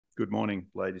Good morning,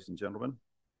 ladies and gentlemen.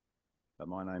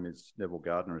 My name is Neville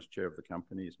Gardiner. As Chair of the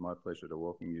company, it's my pleasure to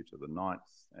welcome you to the 9th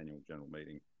Annual General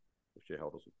Meeting of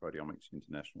Shareholders of Proteomics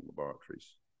International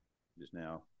Laboratories. It is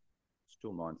now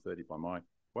still 9:30 by my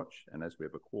watch, and as we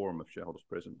have a quorum of shareholders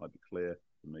present, I declare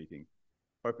the meeting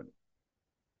open.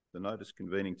 The notice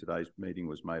convening today's meeting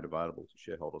was made available to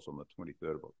shareholders on the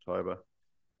 23rd of October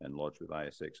and lodged with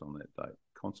ASX on that date.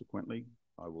 Consequently,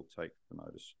 I will take the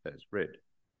notice as read.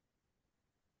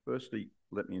 Firstly,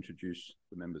 let me introduce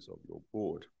the members of your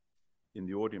board. In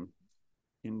the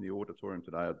auditorium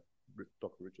today are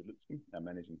Dr. Richard Lipscombe, our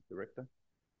Managing Director,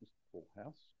 Mr. Paul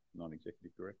House,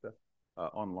 Non-Executive Director.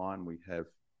 Online we have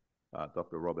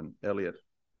Dr. Robin Elliott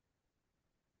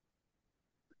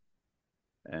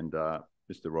and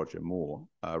Mr. Roger Moore.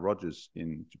 Roger's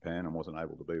in Japan and wasn't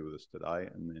able to be with us today,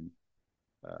 and then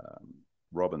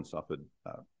Robin suffered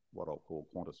what I'll call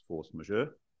quantus force majeure,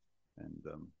 and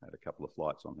had a couple of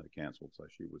flights on her cancelled, so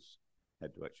she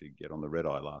had to actually get on the red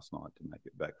eye last night to make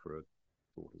it back for her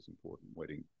daughter's important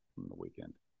wedding on the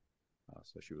weekend.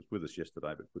 So she was with us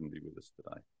yesterday but couldn't be with us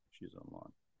today. She's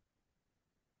online.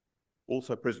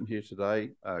 Also present here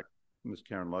today, Ms.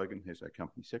 Karen Logan, who's our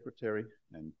Company Secretary,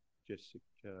 and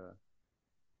Jessica,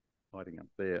 hiding up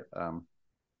there,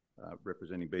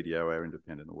 representing BDO, our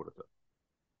independent auditor.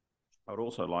 I would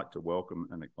also like to welcome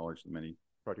and acknowledge the many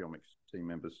Proteomics team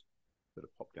members that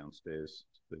have popped downstairs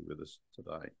to be with us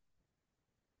today.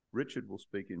 Richard will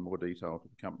speak in more detail to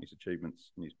the company's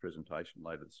achievements in his presentation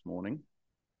later this morning.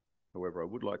 However, I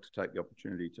would like to take the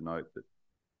opportunity to note that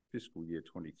fiscal year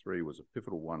 23 was a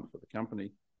pivotal one for the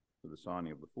company, with the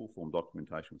signing of the full form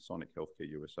documentation with Sonic Healthcare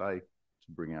USA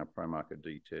to bring our ProMarker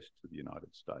D test to the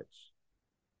United States.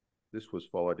 This was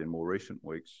followed in more recent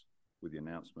weeks with the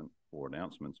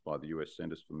announcements by the US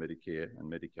Centers for Medicare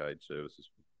and Medicaid Services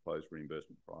for proposed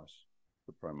reimbursement price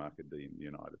for ProMarker D in the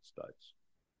United States.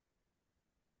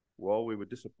 While we were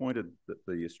disappointed that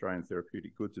the Australian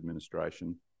Therapeutic Goods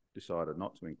Administration decided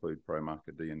not to include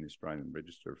ProMarker D in the Australian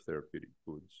Register of Therapeutic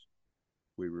Goods,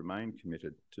 we remain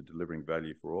committed to delivering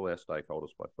value for all our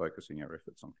stakeholders by focusing our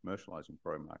efforts on commercialising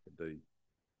ProMarker D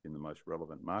in the most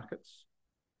relevant markets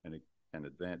and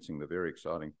advancing the very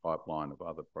exciting pipeline of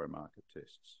other ProMarker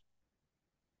tests.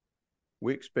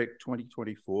 We expect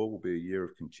 2024 will be a year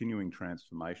of continuing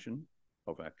transformation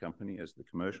of our company as the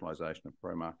commercialisation of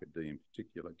ProMarker D in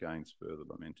particular gains further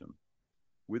momentum.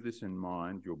 With this in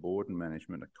mind, your board and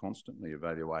management are constantly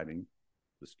evaluating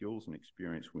the skills and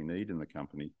experience we need in the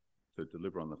company to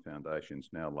deliver on the foundations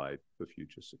now laid for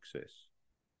future success.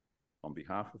 On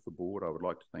behalf of the board, I would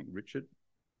like to thank Richard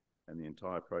and the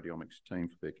entire Proteomics team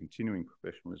for their continuing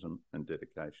professionalism and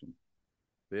dedication.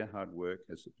 Their hard work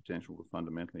has the potential to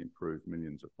fundamentally improve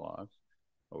millions of lives.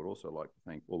 I would also like to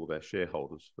thank all of our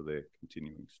shareholders for their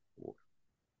continuing support.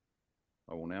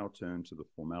 I will now turn to the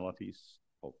formalities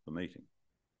of the meeting.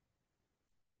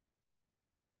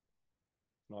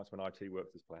 Nice when IT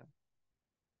works as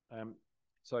planned.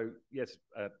 So yes,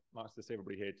 nice to see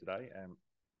everybody here today.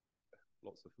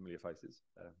 Lots of familiar faces.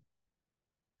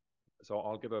 So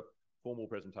I'll give a formal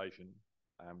presentation.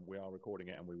 We are recording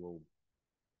it and we will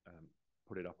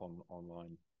put it up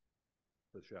online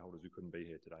for the shareholders who couldn't be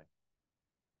here today.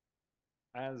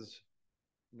 As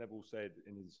Neville said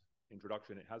in his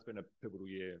introduction, it has been a pivotal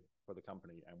year for the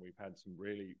company and we've had some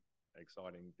really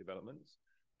exciting developments,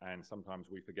 and sometimes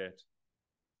we forget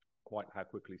quite how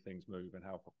quickly things move and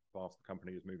how fast the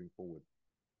company is moving forward.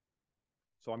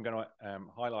 So I'm going to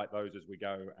highlight those as we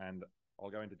go, and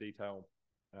I'll go into detail.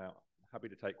 Happy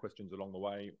to take questions along the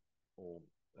way or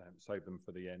save them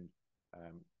for the end,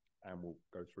 and we'll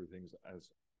go through things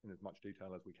in as much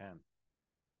detail as we can.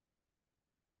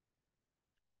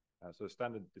 So a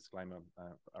standard disclaimer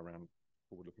around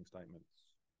forward-looking statements.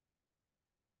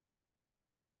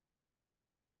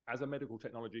 As a medical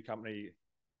technology company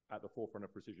at the forefront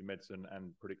of precision medicine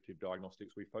and predictive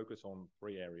diagnostics, we focus on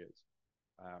 3 areas.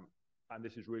 And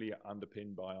this is really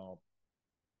underpinned by our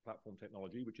platform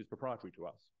technology, which is proprietary to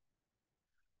us.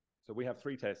 So we have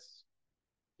 3 tests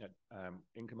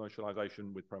in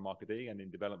commercialization with ProMarker D and in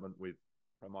development with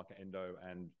ProMarker Endo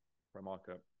and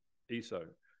ProMarker ESO.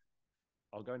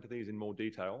 I'll go into these in more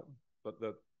detail, but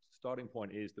the starting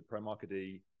point is that ProMarker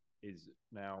D is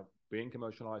now being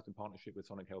commercialized in partnership with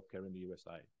Sonic Healthcare in the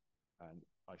USA. And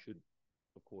I should,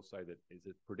 of course, say that it's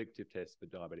a predictive test for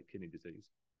diabetic kidney disease.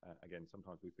 Again,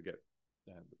 sometimes we forget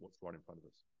what's right in front of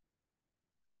us.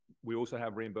 We also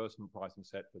have reimbursement pricing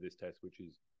set for this test, which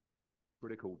is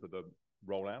critical to the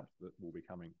rollout that will be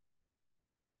coming.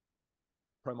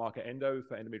 ProMarker Endo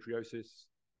for endometriosis,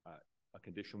 a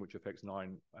condition which affects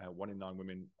 1 in 9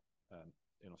 women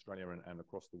in Australia and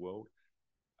across the world.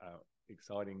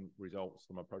 exciting results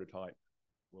from a prototype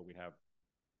where we have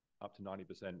up to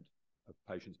 90% of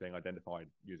patients being identified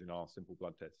using our simple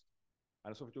blood test.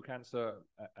 And esophageal cancer,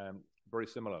 very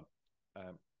similar.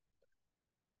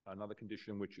 Another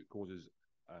condition which it causes,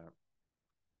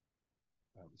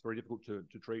 it's very difficult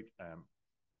to treat,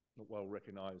 not well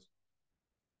recognized.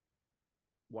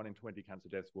 1 in 20 cancer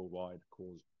deaths worldwide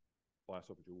caused by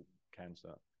esophageal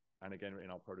cancer. And again, in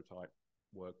our prototype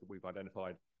work, that we've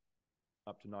identified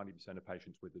up to 90% of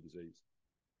patients with the disease.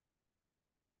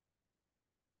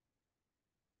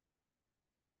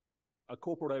 A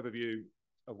corporate overview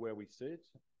of where we sit.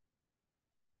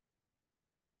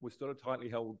 We're still a tightly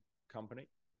held company.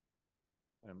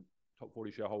 Top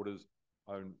 40 shareholders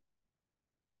own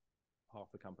half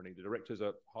the company. The directors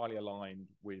are highly aligned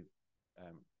with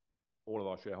all of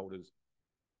our shareholders,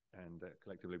 and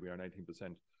collectively we own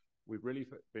 18%. We've really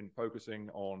been focusing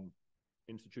on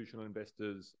institutional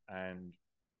investors and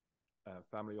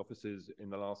family offices in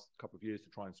the last couple of years to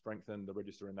try and strengthen the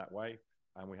register in that way.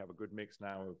 And we have a good mix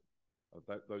now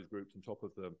of those groups on top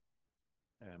of the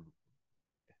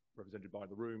represented by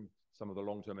the room, some of the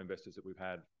long-term investors that we've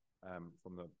had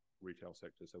from the retail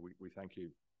sector. So we thank you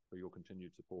for your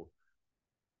continued support.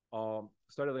 Our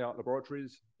state-of-the-art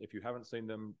laboratories, if you haven't seen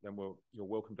them, then you're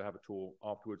welcome to have a tour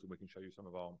afterwards, and we can show you some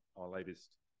of our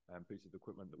latest pieces of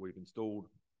equipment that we've installed.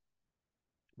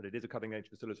 But it is a cutting-edge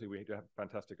facility. We do have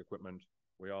fantastic equipment.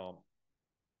 We are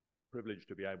privileged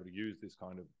to be able to use this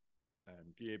kind of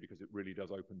gear because it really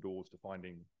does open doors to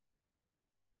finding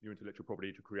new intellectual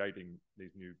property, to creating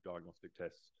these new diagnostic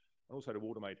tests, and also to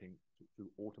automating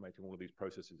all of these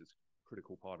processes. It's a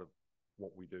critical part of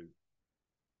what we do.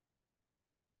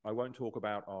 I won't talk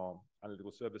about our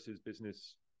analytical services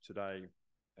business today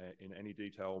in any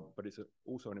detail, but it's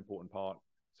also an important part.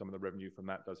 Some of the revenue from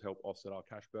that does help offset our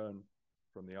cash burn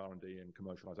from the R&D and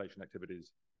commercialization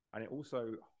activities. And it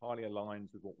also highly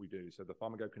aligns with what we do. So the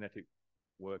pharmacokinetic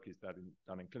work is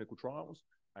done in clinical trials,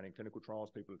 and in clinical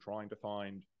trials, people are trying to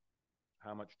find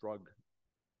how much drug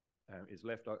is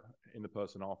left in the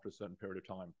person after a certain period of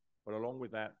time. But along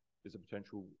with that, there's a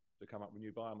potential to come up with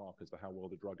new biomarkers for how well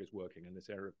the drug is working. In this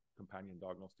area of companion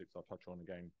diagnostics, I'll touch on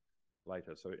again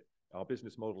later. So our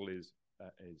business model is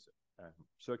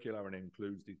circular and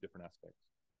includes these different aspects.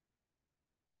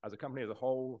 As a company as a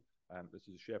whole, this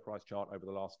is a share price chart over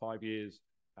the last 5 years,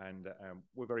 and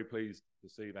we're very pleased to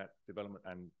see that development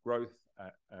and growth.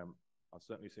 I've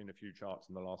certainly seen a few charts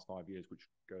in the last 5 years which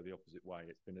go the opposite way.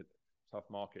 It's been a tough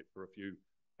market for a few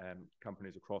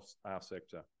companies across our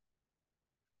sector.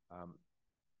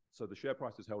 So the share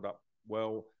price has held up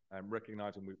well,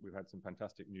 recognizing we've had some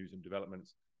fantastic news and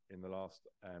developments in the last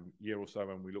year or so,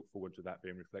 and we look forward to that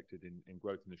being reflected in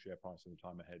growth in the share price in the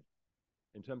time ahead.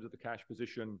 In terms of the cash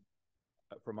position,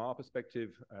 from our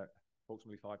perspective,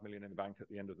 approximately 5 million in the bank at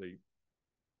the end of the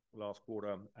last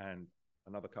quarter, and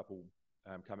another couple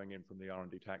coming in from the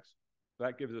R&D tax.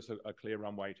 That gives us a clear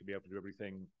runway to be able to do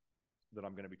everything that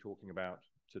I'm going to be talking about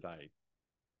today.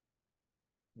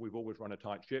 We've always run a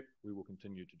tight ship. We will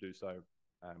continue to do so,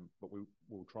 but we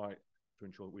will try to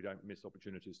ensure that we don't miss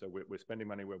opportunities. So we're spending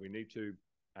money where we need to,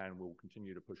 and we'll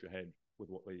continue to push ahead with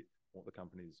what the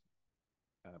company's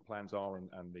plans are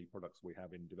and the products we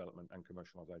have in development and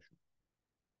commercialization.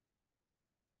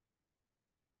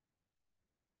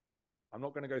 I'm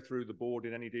not going to go through the board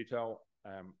in any detail,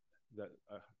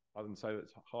 other than say that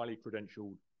it's a highly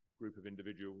credentialed group of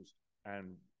individuals,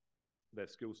 and their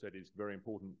skill set is very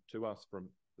important to us from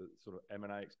the sort of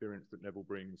M&A experience that Neville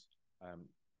brings.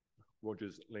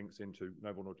 Roger's links into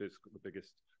Novo Nordisk, one of the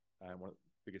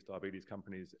biggest diabetes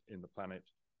companies in the planet,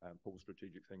 Paul's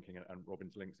strategic thinking, and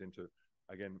Robin's links into,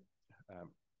 again,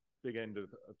 big end of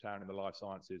town in the life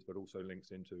sciences, but also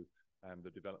links into the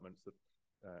developments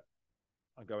that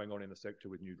are going on in the sector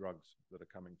with new drugs that are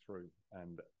coming through,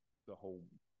 and the whole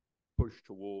push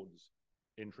towards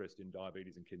interest in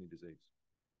diabetes and kidney disease.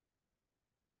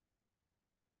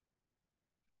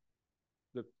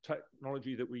 The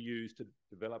technology that we use to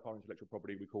develop our intellectual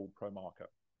property we call ProMarker.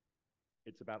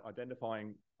 It's about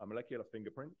identifying a molecular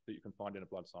fingerprint that you can find in a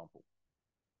blood sample.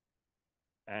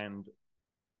 And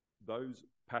those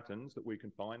patterns that we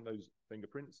can find, those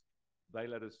fingerprints, they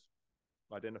let us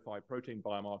identify protein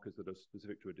biomarkers that are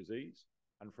specific to a disease.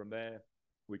 And from there,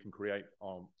 we can create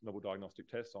our novel diagnostic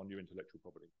tests on new intellectual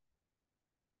property.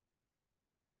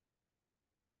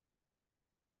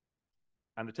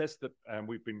 And the test that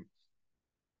we've been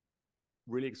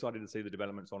really excited to see the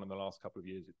developments on in the last couple of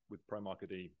years with ProMarker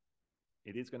D.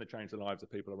 It is going to change the lives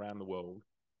of people around the world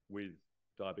with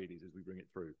diabetes as we bring it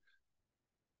through.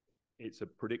 It's a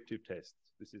predictive test.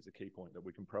 This is a key point, that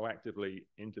we can proactively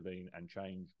intervene and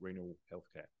change renal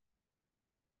healthcare.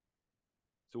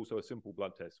 It's also a simple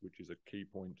blood test, which is a key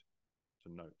point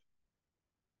to note.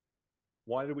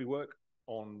 Why do we work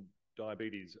on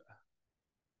diabetes?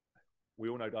 We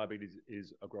all know diabetes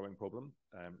is a growing problem,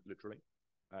 literally.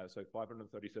 So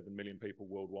 537 million people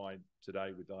worldwide today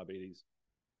with diabetes.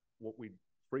 What we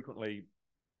frequently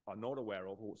are not aware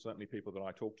of, or certainly people that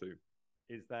I talk to,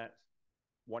 is that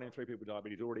 1 in 3 people with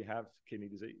diabetes already have kidney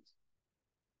disease.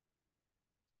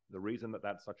 The reason that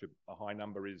that's such a high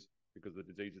number is because the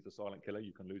disease is a silent killer.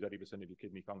 You can lose 80% of your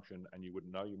kidney function and you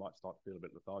wouldn't know. You might start to feel a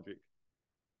bit lethargic.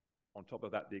 On top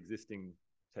of that, the existing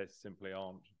tests simply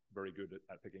aren't very good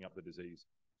at picking up the disease.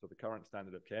 So the current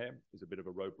standard of care is a bit of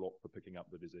a roadblock for picking up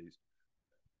the disease.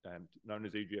 Known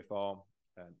as EGFR,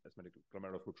 estimated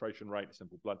glomerular filtration rate, a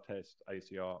simple blood test,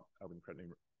 ACR,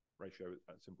 albumin-creatinine ratio,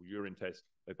 a simple urine test.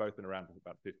 They've both been around for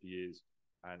about 50 years,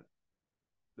 and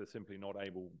they're simply not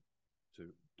able to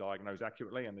diagnose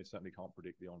accurately, and they certainly can't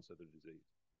predict the onset of the disease.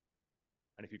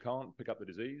 And if you can't pick up the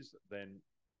disease, then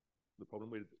the problem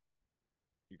with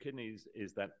your kidneys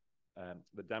is that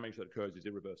the damage that occurs is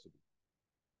irreversible.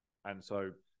 And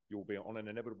so you'll be on an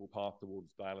inevitable path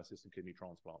towards dialysis and kidney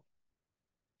transplant.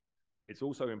 It's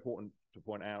also important to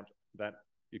point out that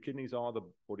your kidneys are the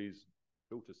body's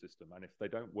filter system, and if they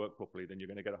don't work properly, then you're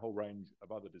going to get a whole range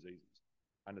of other diseases.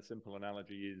 And a simple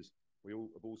analogy is, we all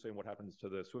have all seen what happens to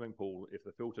the swimming pool if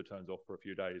the filter turns off for a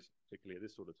few days, particularly at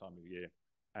this sort of time of year,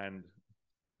 and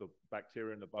the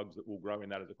bacteria and the bugs that will grow in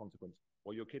that as a consequence.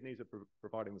 Well, your kidneys are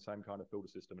providing the same kind of filter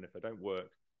system, and if they don't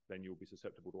work, then you'll be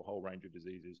susceptible to a whole range of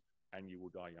diseases, and you will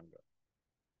die younger.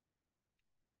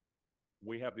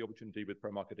 We have the opportunity with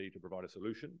ProMarker-D to provide a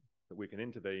solution that we can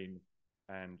intervene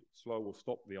and slow or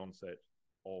stop the onset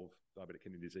of diabetic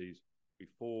kidney disease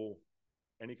before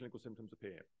any clinical symptoms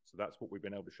appear. So that's what we've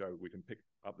been able to show. We can pick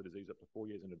up the disease up to 4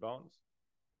 years in advance.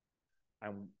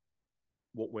 And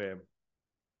what we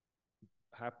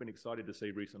have been excited to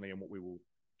see recently, and what we will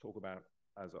talk about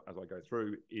as I go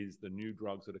through, is the new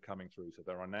drugs that are coming through. So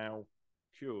there are now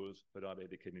cures for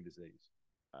diabetic kidney disease.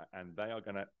 And they are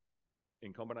going to,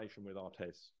 in combination with our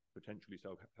tests, potentially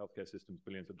sell healthcare systems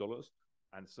billions of dollars,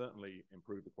 and certainly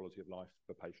improve the quality of life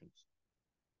for patients.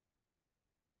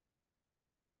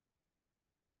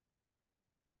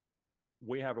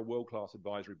 We have a world-class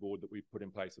advisory board that we've put in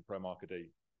place at ProMarker-D.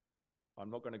 I'm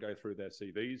not going to go through their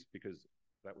CVs because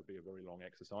that would be a very long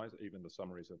exercise. Even the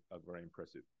summaries are very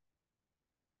impressive.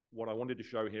 What I wanted to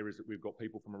show here is that we've got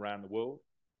people from around the world.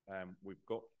 We've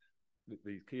got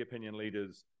these key opinion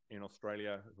leaders in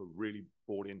Australia who really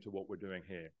bought into what we're doing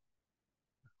here.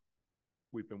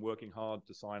 We've been working hard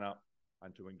to sign up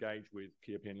and to engage with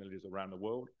key opinion leaders around the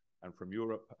world. And from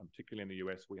Europe, and particularly in the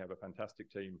US, we have a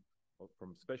fantastic team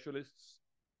from specialists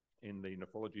in the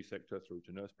nephrology sector through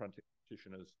to nurse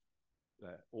practitioners.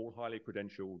 They're all highly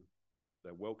credentialed.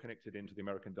 They're well connected into the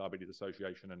American Diabetes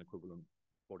Association and equivalent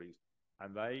bodies.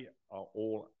 And they are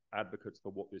all advocates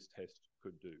for what this test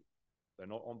could do. They're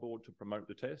not on board to promote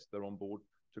the test. They're on board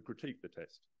to critique the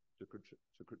test,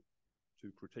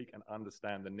 to critique and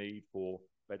understand the need for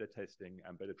better testing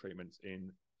and better treatments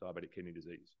in diabetic kidney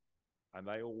disease. And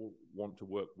they all want to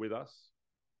work with us.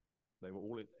 They were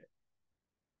all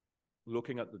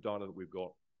looking at the data that we've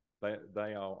got.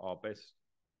 They are our best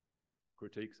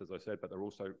critiques, as I said, but they're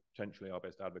also potentially our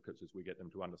best advocates as we get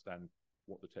them to understand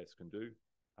what the test can do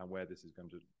and where this is going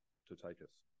to take us.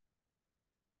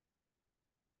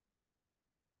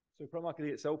 So ProMarker-D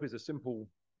itself is a simple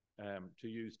to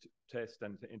use test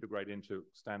and to integrate into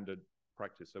standard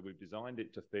practice. So we've designed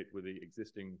it to fit with the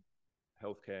existing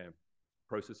healthcare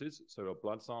processes. So a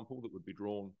blood sample that would be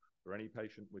drawn for any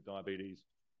patient with diabetes.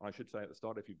 I should say at the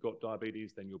start, if you've got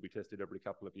diabetes, then you'll be tested every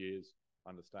couple of years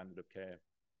under standard of care.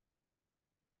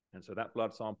 And so that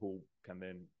blood sample can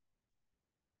then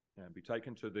be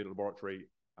taken to the laboratory,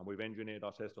 and we've engineered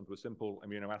our test onto a simple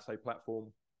immunoassay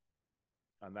platform.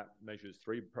 And that measures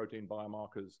 3 protein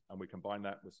biomarkers, and we combine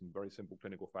that with some very simple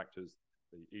clinical factors,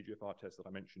 the EGFR test that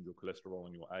I mentioned, your cholesterol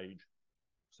and your age.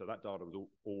 So that data was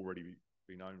already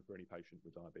be known for any patient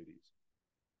with diabetes.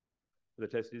 The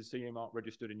test is CE mark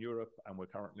registered in Europe, and we're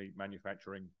currently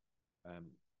manufacturing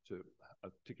to a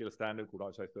particular standard called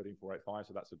ISO 13485.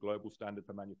 So that's a global standard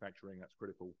for manufacturing. That's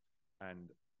critical. And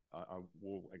I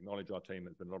will acknowledge our team.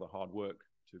 There's been a lot of hard work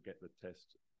to get the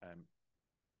test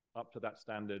up to that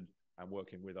standard, and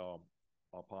working with our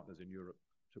partners in Europe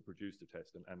to produce the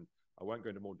test. And I won't go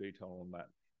into more detail on that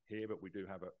here, but we do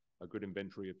have a good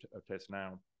inventory of tests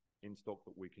now in stock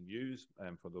that we can use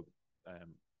for the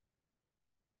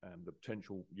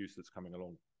potential use that's coming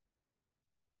along.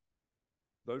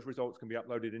 Those results can be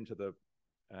uploaded into the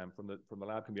from the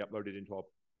lab, can be uploaded into our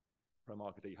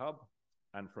ProMarker-D hub,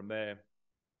 and from there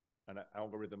an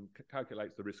algorithm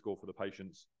calculates the risk score for the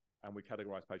patients, and we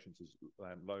categorize patients as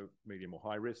low, medium, or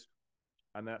high risk.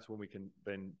 And that's when we can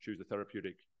then choose the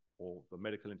therapeutic or the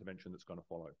medical intervention that's going to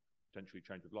follow, potentially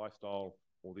change of lifestyle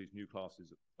or these new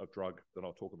classes of drug that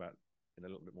I'll talk about in a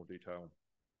little bit more detail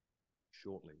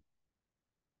shortly.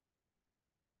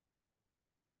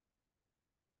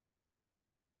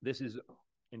 This is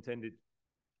intended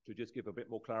to just give a bit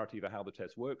more clarity to how the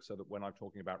test works so that when I'm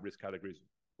talking about risk categories,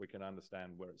 we can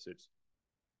understand where it sits.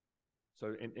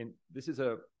 So this is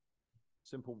a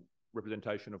simple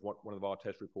representation of what one of our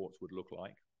test reports would look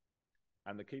like.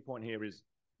 And the key point here is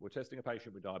we're testing a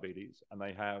patient with diabetes and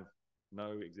they have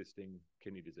no existing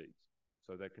kidney disease.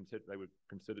 So they would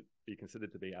be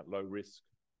considered to be at low risk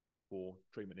for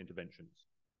treatment interventions.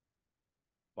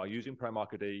 By using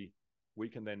ProMarker-D, we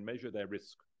can then measure their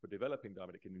risk for developing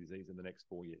diabetic kidney disease in the next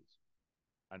 4 years.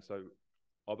 And so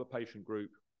of a patient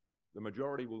group, the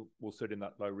majority will sit in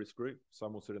that low risk group,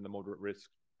 some will sit in the moderate risk,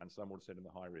 and some will sit in the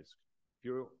high risk. If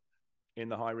you're in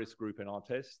the high risk group in our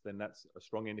test, then that's a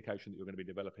strong indication that you're going to be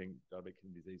developing diabetic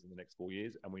kidney disease in the next 4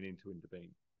 years, and we need to intervene.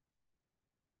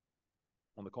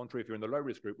 On the contrary, if you're in the low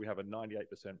risk group, we have a 98%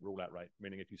 rule out rate,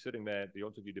 meaning if you're sitting there, the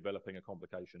odds of you developing a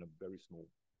complication are very small.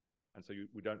 And so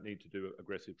we don't need to do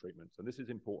aggressive treatments. And this is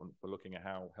important for looking at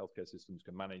how healthcare systems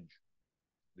can manage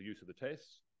the use of the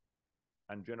tests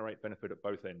and generate benefit at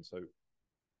both ends. So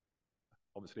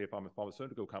obviously, if I'm a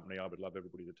pharmaceutical company, I would love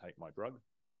everybody to take my drug.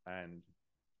 And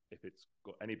if it's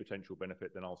got any potential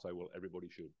benefit, then I'll say, well, everybody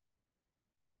should.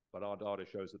 But our data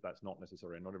shows that that's not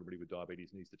necessary. And not everybody with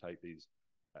diabetes needs to take these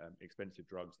expensive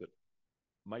drugs that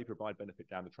may provide benefit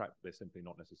down the track, but they're simply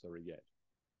not necessary yet.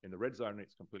 In the red zone,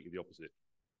 it's completely the opposite.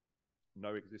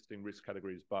 No existing risk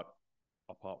categories, but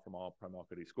apart from our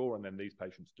ProMarker-D score, and then these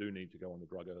patients do need to go on the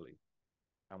drug early.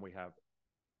 And we have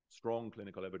strong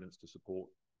clinical evidence to support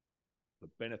the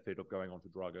benefit of going onto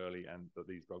drug early and that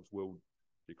these drugs will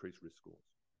decrease risk scores.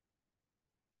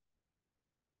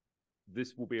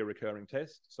 This will be a recurring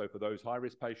test. So for those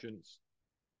high-risk patients,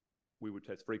 we would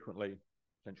test frequently,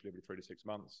 potentially every 3 to 6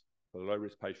 months. For the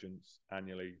low-risk patients,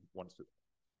 annually, one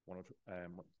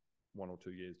or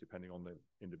 2 years, depending on the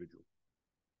individual.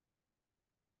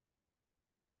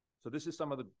 So this is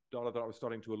some of the data that I was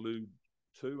starting to allude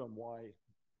to and why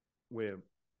we're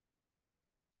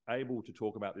able to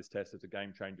talk about this test as a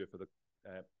game changer for the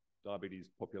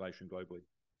diabetes population globally.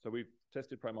 So we've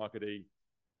tested ProMarker-D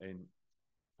in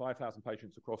 5,000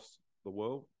 patients across the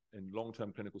world in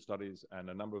long-term clinical studies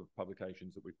and a number of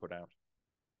publications that we've put out.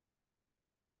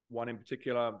 One in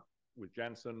particular with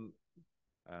Janssen,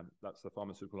 that's the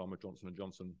pharmaceutical arm of Johnson &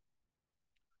 Johnson,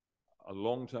 a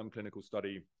long-term clinical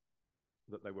study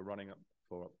that they were running up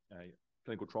for a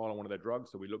clinical trial on one of their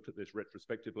drugs. So we looked at this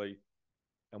retrospectively,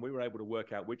 and we were able to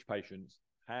work out which patients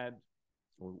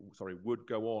would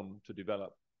go on to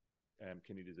develop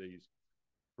kidney disease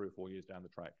 3 or 4 years down the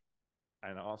track.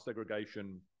 And our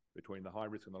segregation between the high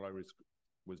risk and the low risk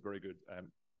was very good.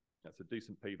 That's a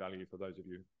decent p-value for those of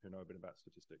you who know a bit about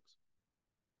statistics.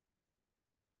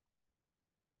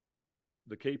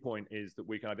 The key point is that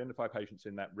we can identify patients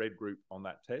in that red group on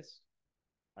that test.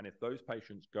 And if those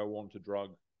patients go on to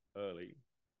drug early,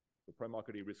 the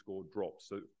ProMarker-D risk score drops.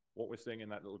 So what we're seeing in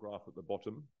that little graph at the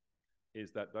bottom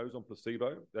is that those on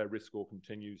placebo, their risk score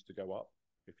continues to go up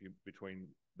between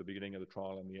the beginning of the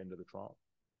trial and the end of the trial.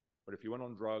 But if you went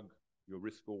on drug, your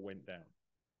risk score went down.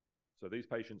 So these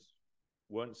patients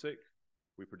weren't sick.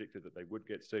 We predicted that they would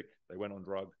get sick. They went on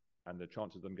drug, and the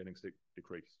chances of them getting sick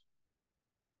decreased.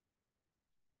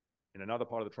 In another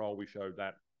part of the trial, we showed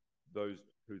that those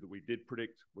who we did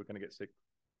predict were going to get sick,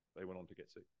 they went on to get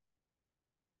sick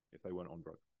if they weren't on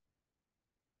drug.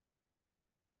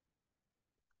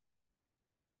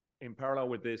 In parallel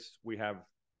with this, we have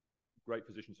great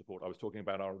physician support. I was talking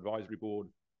about our advisory board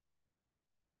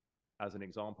as an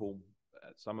example.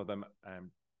 Some of them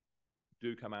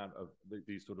do come out of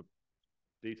these sort of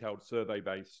detailed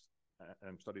survey-based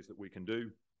studies that we can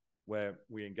do, where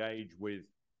we engage with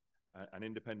an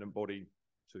independent body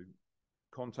to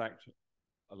contact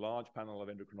a large panel of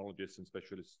endocrinologists and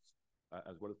specialists,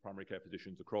 as well as primary care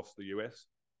physicians across the US.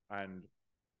 And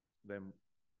then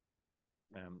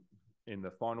in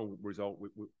the final result,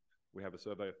 we have a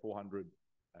survey of 400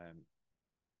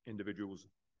 individuals,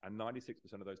 and 96%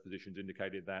 of those physicians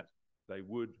indicated that they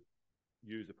would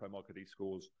use the ProMarker-D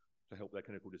scores to help their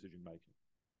clinical decision-making.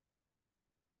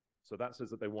 So that says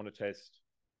that they want to test,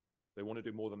 they want to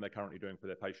do more than they're currently doing for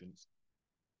their patients,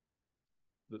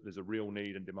 that there's a real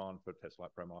need and demand for tests like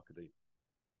ProMarker-D.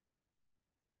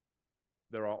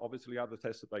 There are obviously other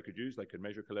tests that they could use. They could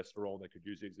measure cholesterol. They could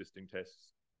use the existing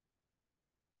tests.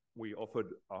 we offered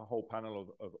a whole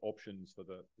panel of options for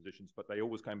the physicians, but they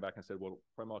always came back and said, well,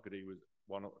 Promarket E was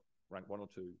ranked 1 or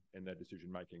 2 in their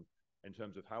decision making in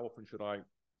terms of how often should I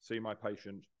see my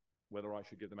patient, whether I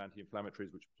should give them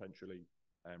anti-inflammatories, which are potentially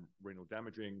renal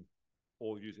damaging,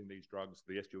 or using these drugs.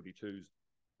 The SGLT2s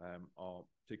are a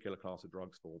particular class of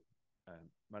drugs for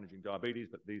managing diabetes,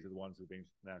 but these are the ones that have been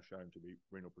now shown to be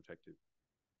renal protective.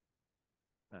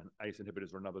 And ACE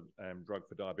inhibitors are another drug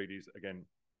for diabetes. Again,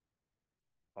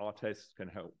 our tests can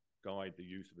help guide the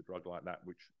use of a drug like that,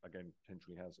 which again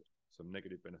potentially has some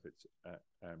negative benefits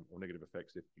or negative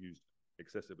effects if used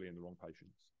excessively in the wrong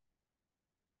patients.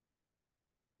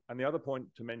 And the other point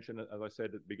to mention, as I said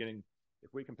at the beginning,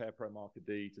 if we compare Promarket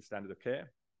D to standard of care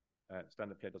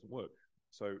doesn't work.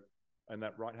 So on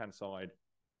that right-hand side,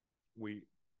 we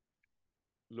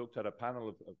looked at a panel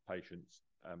of patients,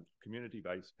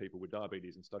 community-based people with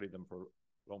diabetes, and studied them for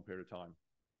a long period of time.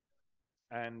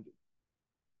 And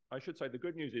I should say the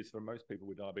good news is for most people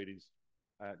with diabetes,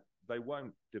 they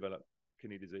won't develop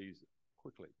kidney disease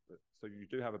quickly. So you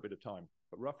do have a bit of time,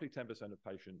 but roughly 10% of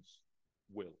patients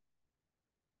will.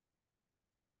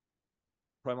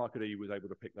 Promarket E was able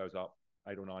to pick those up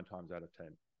 8 or 9 times out of 10,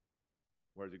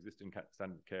 whereas existing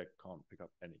standard of care can't pick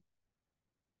up any.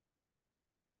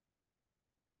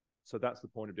 So that's the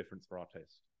point of difference for our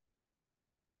test.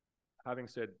 Having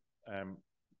said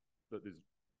that there's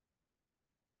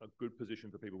a good position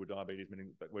for people with diabetes,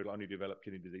 meaning that we'll only develop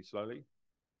kidney disease slowly.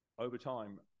 Over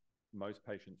time, most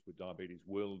patients with diabetes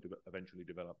will eventually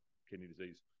develop kidney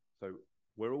disease. So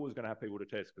we're always going to have people to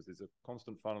test because there's a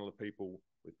constant funnel of people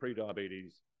with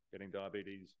pre-diabetes getting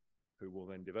diabetes who will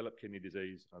then develop kidney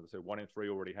disease. As I said, 1 in 3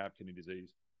 already have kidney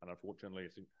disease. And unfortunately,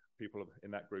 people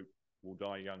in that group will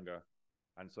die younger.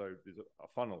 And so there's a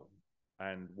funnel.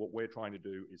 And what we're trying to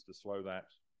do is to slow that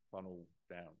funnel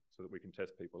down so that we can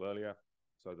test people earlier,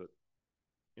 so that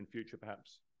in future,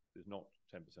 perhaps, there's not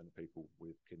 10% of people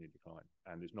with kidney decline,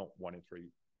 and there's not 1 in 3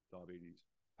 diabetes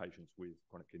patients with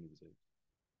chronic kidney disease.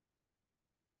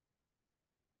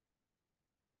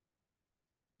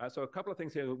 So a couple of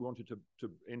things here that we wanted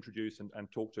to introduce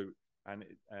and talk to, and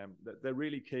they're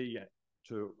really key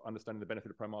to understanding the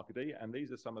benefit of Promarket E, and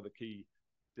these are some of the key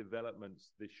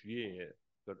developments this year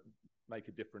that make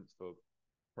a difference for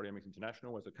Proteomics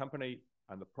International as a company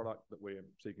and the product that we're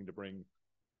seeking to bring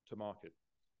to market.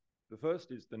 The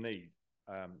first is the need.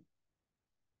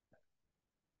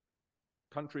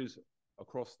 Countries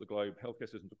across the globe, healthcare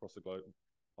systems across the globe,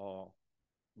 are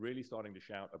really starting to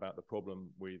shout about the problem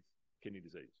with kidney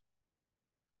disease.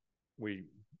 We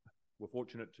were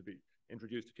fortunate to be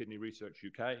introduced to Kidney Research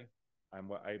UK, and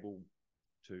were able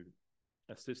to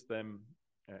assist them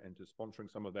into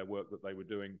sponsoring some of their work that they were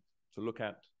doing to look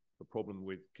at the problem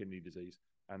with kidney disease.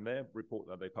 And their report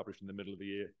that they published in the middle of the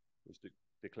year was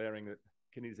declaring that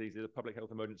kidney disease is a public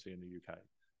health emergency in the UK,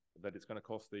 that it's going to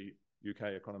cost the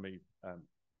UK economy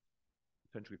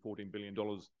potentially $14 billion,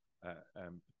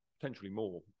 potentially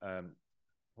more.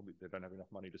 Probably they don't have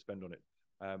enough money to spend on it.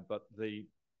 But the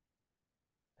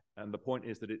point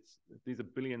is that these are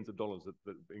billions of dollars that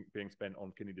are being spent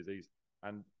on kidney disease.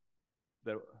 And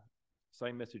the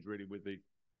same message really with the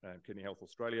Kidney Health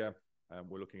Australia.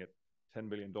 We're looking at $10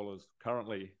 billion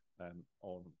currently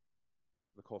on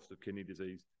the cost of kidney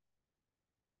disease.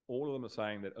 All of them are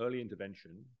saying that early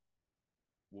intervention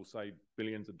will save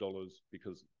billions of dollars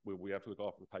because we have to look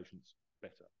after the patients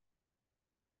better.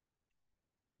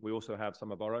 We also have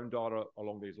some of our own data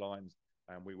along these lines,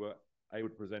 and we were able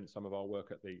to present some of our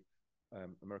work at the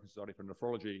American Society for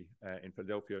Nephrology in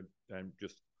Philadelphia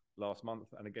just last month.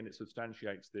 And again, it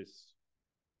substantiates this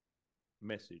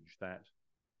message that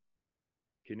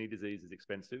kidney disease is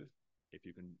expensive. If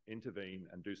you can intervene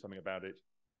and do something about it,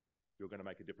 you're going to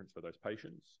make a difference for those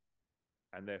patients,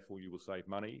 and therefore you will save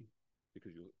money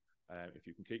because if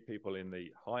you can keep people in the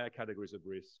higher categories of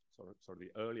risk, sort of the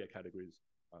earlier categories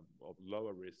of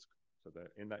lower risk, so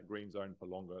they're in that green zone for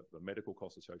longer, the medical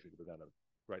costs associated with that are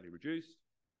greatly reduced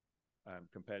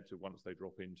compared to once they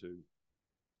drop into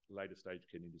later stage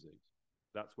kidney disease.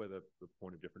 That's where the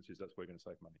point of difference is. That's where you're going to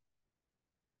save money.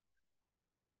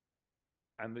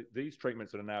 And these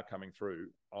treatments that are now coming through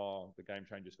are the game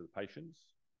changers for the patients.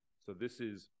 So this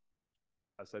is,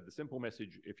 as I said, the simple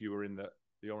message. If you were in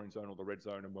the orange zone or the red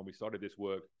zone, and when we started this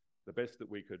work, the best that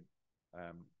we could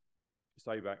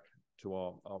say back to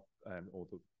our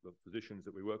the physicians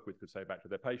that we work with could say back to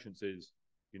their patients is,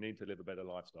 you need to live a better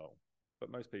lifestyle.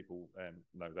 But most people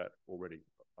know that already.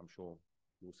 I'm sure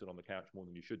you'll sit on the couch more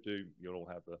than you should do. You'll all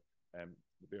have the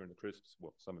beer and the crisps.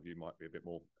 Well, some of you might be a bit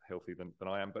more healthy than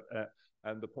I am, but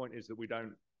and the point is that we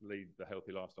don't lead the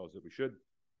healthy lifestyles that we should.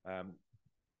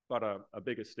 But a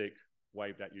bigger stick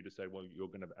waved at you to say, well, you're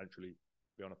going to actually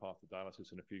be on a path to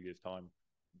dialysis in a few years' time,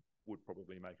 would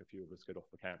probably make a few of us get off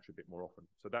the couch a bit more often.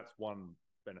 So that's one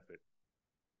benefit.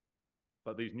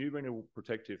 But these new renal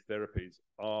protective therapies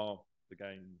are the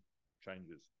game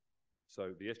changers.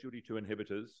 So the SGLT2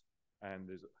 inhibitors, and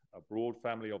there's a broad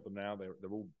family of them now,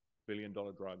 they're all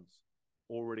billion-dollar drugs,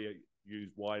 already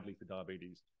used widely for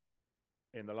diabetes.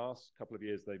 In the last couple of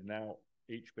years, they've now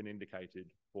each been indicated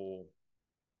for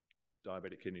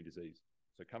diabetic kidney disease.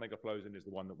 So canagliflozin is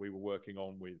the one that we were working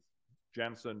on with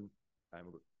Janssen, and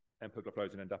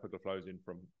empagliflozin and dapagliflozin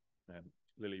from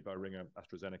Lilly, Boehringer,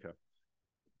 AstraZeneca.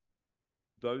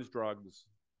 Those drugs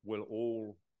will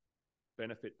all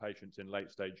benefit patients in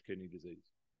late-stage kidney disease.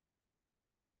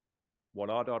 What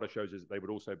our data shows is that they would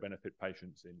also benefit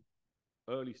patients in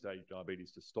early-stage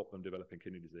diabetes to stop them developing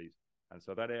kidney disease. And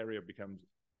so that area becomes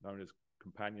known as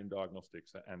companion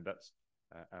diagnostics, and that's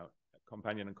our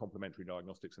companion and complementary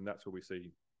diagnostics, and that's where we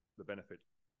see the benefit.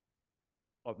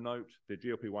 Of note, the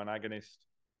GLP-1 agonist,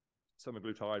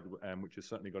 semaglutide, which has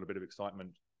certainly got a bit of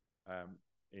excitement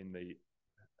in the,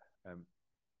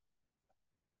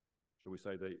 shall we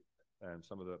say,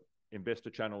 some of the investor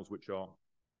channels which are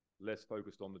less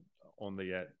focused on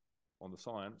the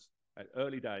science at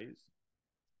early days,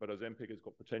 but Ozempic has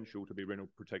got potential to be renal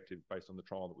protective based on the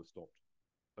trial that was stopped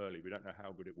early. We don't know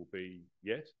how good it will be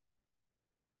yet,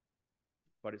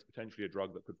 but it's potentially a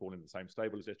drug that could fall in the same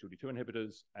stable as SGLT2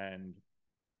 inhibitors and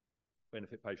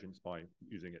benefit patients by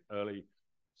using it early.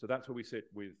 So that's where we sit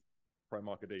with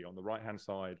ProMarker D. On the right-hand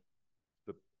side,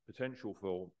 the potential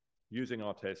for using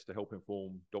our test to help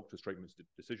inform doctors' treatment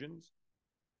decisions.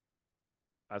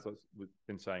 As I've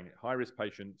been saying, high-risk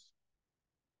patients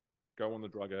go on the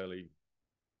drug early.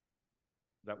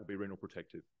 That will be renal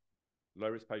protective.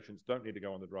 Low-risk patients don't need to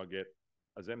go on the drug yet.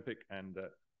 Ozempic and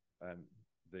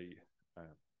the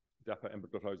DAPA,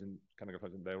 empagliflozin,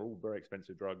 canagliflozin, they're all very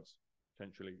expensive drugs,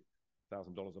 potentially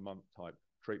 $1,000 a month type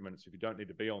treatments. If you don't need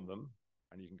to be on them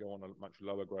and you can go on a much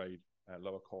lower grade,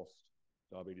 lower cost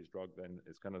diabetes drug, then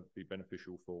it's going to be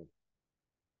beneficial for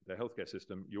the healthcare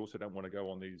system. You also don't want to go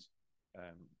on these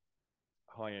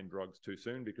high-end drugs too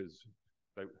soon, because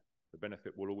the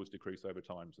benefit will always decrease over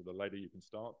time. So the later you can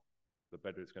start, the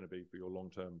better it's going to be for your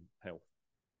long-term health.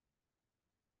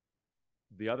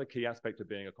 The other key aspect of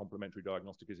being a complementary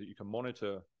diagnostic is that you can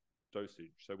monitor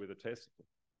dosage. So with a test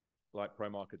like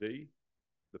ProMarker D,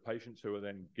 the patients who are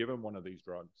then given one of these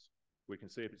drugs, we can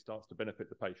see if it starts to benefit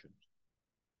the patient.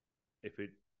 If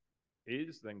it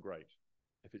is, then great.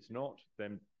 If it's not,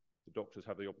 then the doctors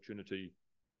have the opportunity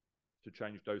to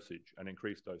change dosage and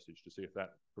increase dosage to see if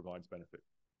that provides benefit.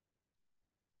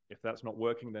 If that's not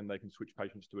working, then they can switch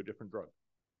patients to a different drug.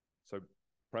 So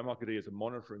ProMarker D as a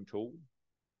monitoring tool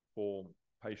for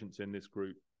patients in this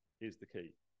group is the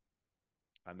key.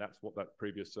 And that's what that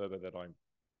previous survey that I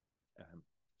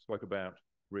spoke about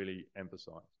really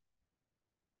emphasized.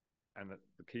 And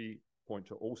the key point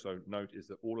to also note is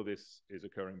that all of this is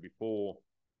occurring before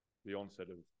the onset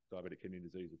of diabetic kidney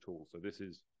disease at all. So this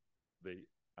is the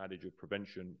adage of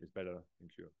prevention is better than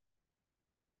cure.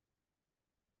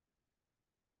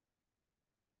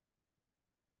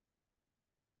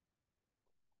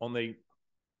 On the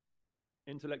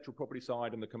intellectual property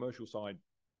side and the commercial side,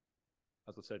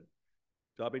 as I said,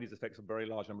 diabetes affects a very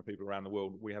large number of people around the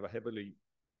world. We have a heavy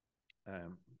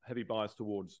bias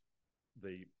towards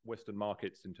the Western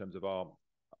markets in terms of our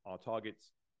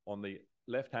targets. On the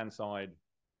left-hand side,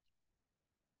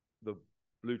 the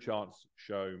blue charts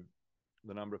show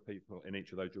the number of people in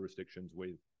each of those jurisdictions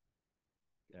with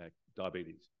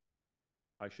diabetes.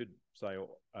 I should say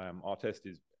our test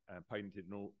is patented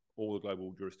in all the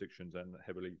global jurisdictions and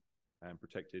heavily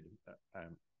protected,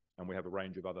 and we have a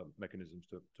range of other mechanisms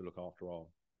to look after our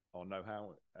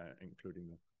know-how,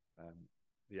 including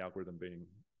the algorithm being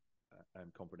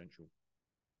confidential.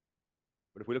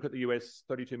 But if we look at the US,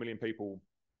 32 million people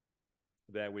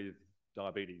there with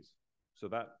diabetes. So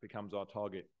that becomes our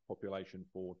target population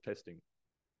for testing.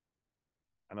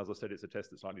 And as I said, it's a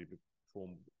test that's likely to be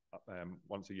performed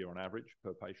once a year on average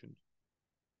per patient.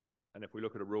 And if we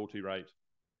look at a royalty rate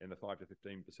in the 5 to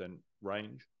 15%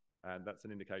 range, and that's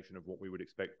an indication of what we would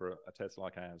expect for a test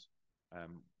like ours.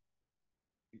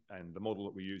 And the model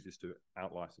that we use is to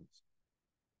out-license.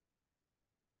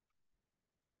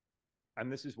 And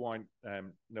this is why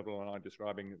Neville and I are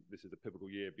describing this as a pivotal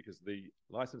year, because the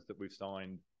license that we've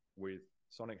signed with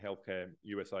Sonic Healthcare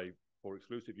USA for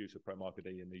exclusive use of ProMarker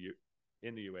D in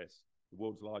the US, the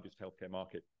world's largest healthcare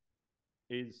market,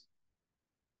 is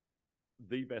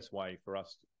the best way for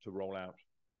us to roll out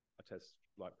a test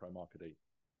like ProMarker D.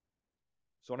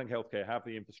 Sonic Healthcare have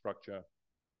the infrastructure,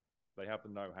 they have the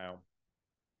know-how,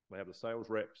 They have the sales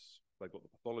reps, they've got the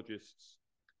pathologists,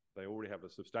 they already have a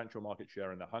substantial market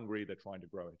share and they're hungry, they're trying to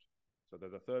grow it. So they're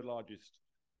the third largest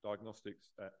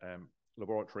diagnostics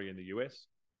laboratory in the US,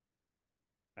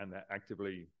 and they're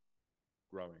actively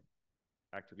growing,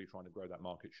 actively trying to grow that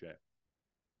market share.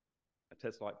 A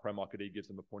test like ProMarket E gives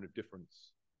them a point of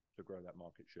difference to grow that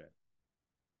market share.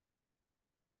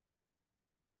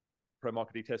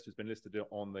 ProMarket E test has been listed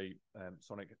on the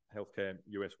Sonic Healthcare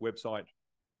US website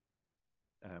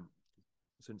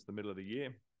since the middle of the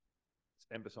year. It's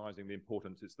emphasizing the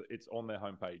importance. It's on their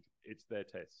homepage. It's their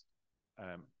test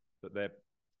that they're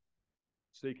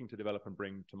seeking to develop and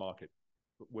bring to market.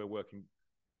 But we're working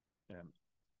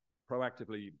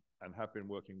proactively and have been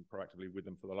working proactively with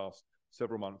them for the last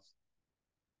several months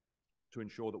to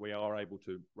ensure that we are able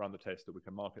to run the test, that we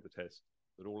can market the test,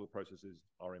 that all the processes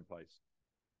are in place.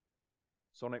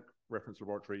 Sonic reference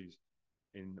laboratories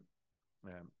in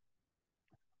a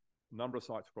number of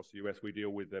sites across the US. We deal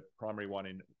with the primary one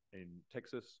in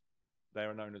Texas. They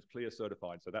are known as CLIA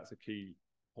certified. So that's a key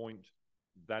point.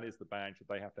 That is the badge that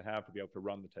they have to be able to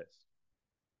run the test.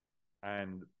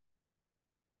 And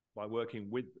by working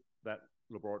with that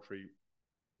laboratory,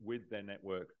 with their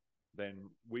network, then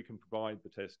we can provide the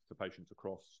test to patients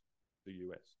across the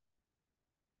US.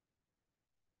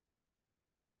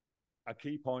 A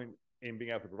key point in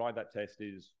being able to provide that test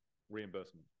is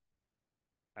reimbursement.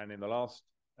 And in the last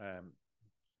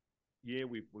year,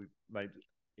 we've made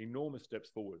enormous steps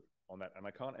forward on that. And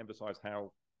I can't emphasize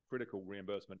how critical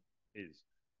reimbursement is.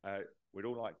 We'd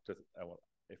all like to,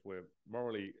 if we're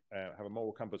morally, have a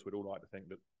moral compass, we'd all like to think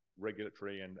that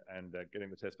regulatory and getting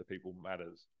the test to people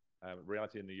matters.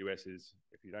 Reality in the US is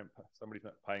if somebody's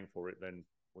not paying for it, then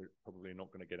we're probably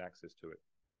not going to get access to it.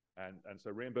 And so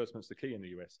reimbursement's the key in the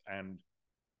US. And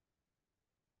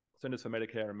Centers for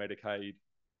Medicare and Medicaid,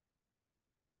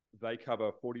 they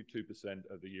cover 42%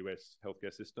 of the US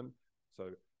healthcare system.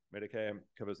 So Medicare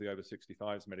covers the over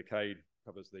 65s, Medicaid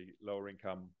covers the lower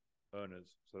income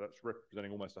earners. So that's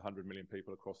representing almost 100 million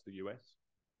people across the US.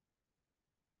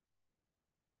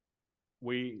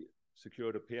 We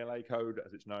secured a PLA code,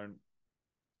 as it's known.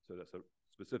 So that's a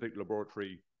specific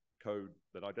laboratory code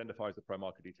that identifies the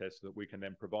ProMarket E test so that we can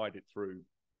then provide it through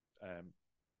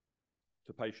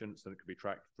to patients, and it can be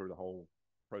tracked through the whole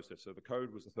process. So the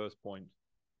code was the first point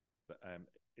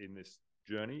in this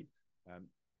journey.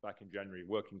 Back in January,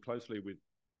 working closely with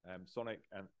Sonic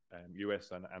and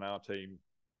US and our team.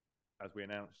 As we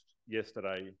announced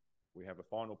yesterday, we have a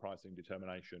final pricing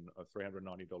determination of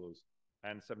 $390.75.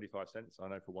 I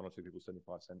know for one or two people,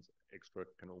 75 cents extra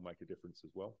can all make a difference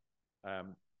as well,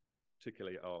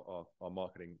 particularly our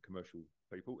marketing commercial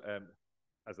people.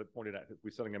 As I pointed out, if we're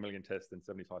selling 1 million tests, then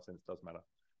 75 cents does matter.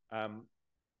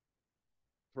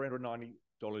 $390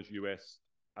 US,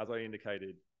 as I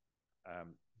indicated,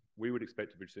 we would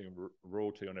expect to be seeing a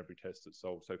royalty on every test that's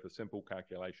sold. So for simple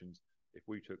calculations, if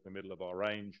we took the middle of our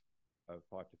range of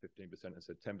 5 to 15% and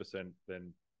said 10%,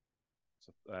 then it's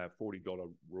a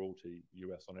 $40 royalty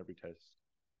US on every test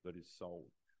that is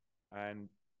sold. And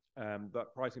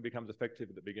that pricing becomes effective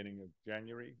at the beginning of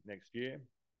January next year.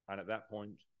 And at that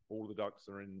point, all the ducks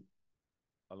are in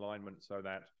alignment so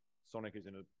that Sonic is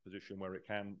in a position where it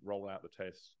can roll out the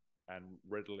tests and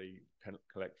readily can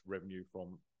collect revenue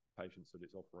from patients that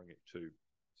it's offering it to.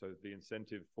 So the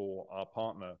incentive for our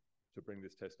partner to bring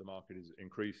this test to market is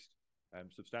increased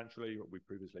substantially. We've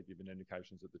previously given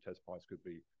indications that the test price could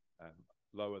be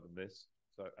lower than this.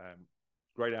 So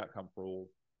great outcome for all.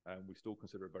 We still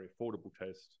consider it a very affordable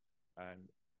test. And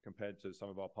compared to some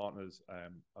of our partners,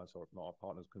 sorry, not our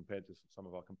partners, compared to some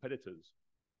of our competitors,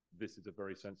 this is a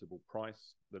very sensible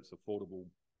price that's affordable.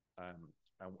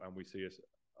 And we see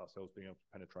ourselves being able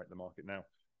to penetrate the market. Now,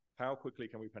 how quickly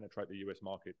can we penetrate the US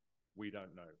market? We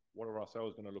don't know. What are our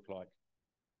sales going to look like?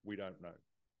 We don't know.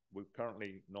 We're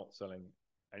currently not selling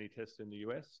any tests in the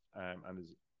US, and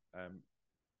there's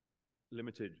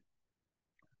limited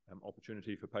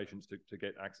opportunity for patients to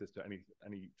get access to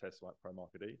any tests like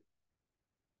ProMarket E.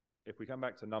 If we come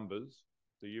back to numbers,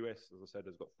 the US, as I said,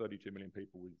 has got 32 million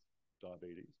people with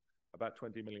diabetes. About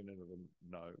 20 million of them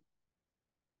know.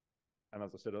 And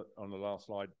as I said on the last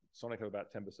slide, Sonic have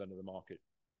about 10% of the market.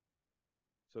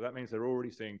 So that means they're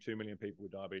already seeing 2 million people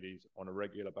with diabetes on a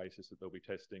regular basis that they'll be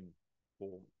testing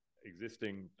for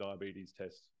existing diabetes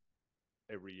tests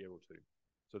every year or two.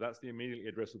 So that's the immediately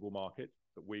addressable market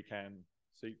that we can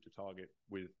seek to target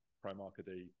with ProMarket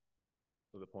E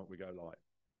to the point we go live.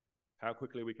 How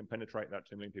quickly we can penetrate that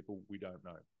 2 million people, we don't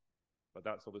know. But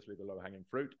that's obviously the low-hanging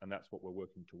fruit, and that's what we're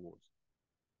working towards.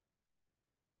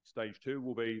 Stage 2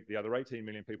 will be the other 18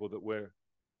 million people that we're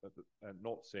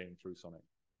not seeing through Sonic.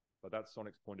 But that's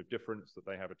Sonic's point of difference, that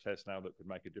they have a test now that could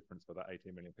make a difference for that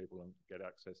 18 million people and get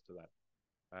access to that.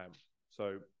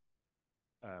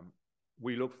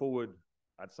 We look forward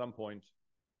at some point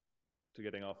to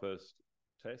getting our first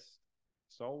test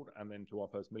sold, and then to our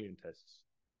first million tests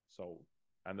sold.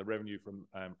 And the revenue from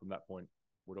that point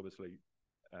would obviously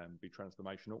be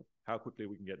transformational. How quickly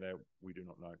we can get there, we do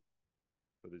not know.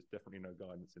 So there's definitely no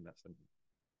guidance in that sentence.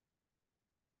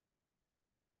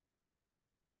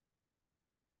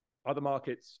 Other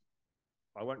markets,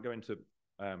 I won't go into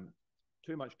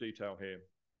too much detail here,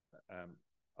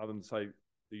 other than to say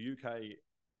the UK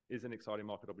is an exciting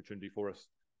market opportunity for us,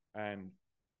 and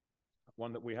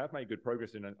one that we have made good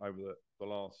progress in over the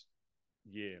last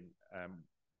year.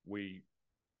 We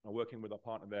are working with our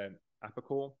partner there,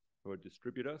 Apicor, who are a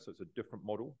distributor, so it's a different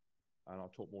model, and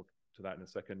I'll talk more to that in a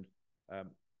second.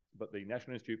 But the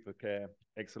National Institute for Care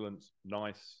Excellence,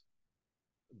 NICE,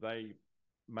 they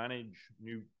manage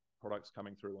new products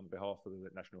coming through on behalf of the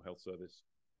National Health Service,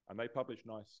 and they published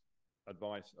NICE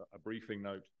advice, a briefing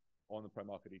note on the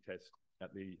ProMarket test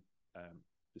at the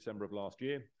December of last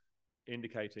year,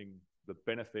 indicating the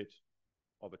benefit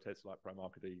of a test like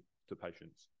ProMarket to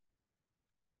patients.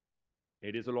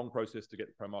 It is a long process to get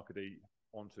the ProMarket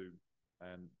onto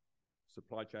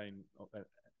supply chain,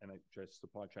 NHS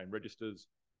supply chain registers,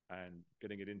 and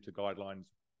getting it into guidelines.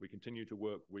 We continue to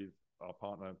work with our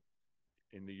partner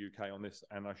in the UK on this,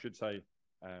 and I should say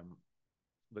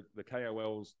the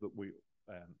KOLs that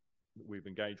we've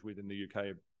engaged with in the UK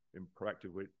have been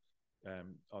proactive with.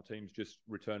 Our teams just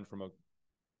returned from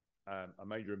a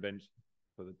major event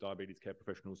for the diabetes care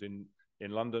professionals in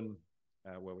London,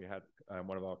 where we had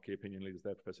one of our key opinion leaders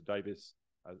there, Professor Davis,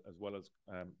 as well as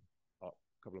a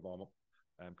couple of our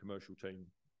commercial team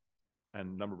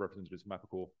and a number of representatives from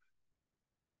Apicor,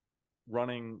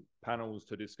 running panels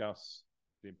to discuss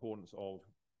the importance of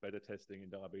better testing in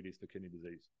diabetes for kidney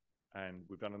disease. And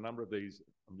we've done a number of these.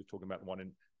 I'm just talking about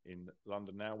one in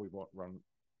London now. We've run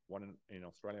one in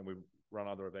Australia, and we've run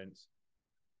other events.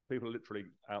 People are literally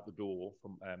out the door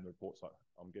from the reports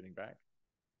I'm getting back,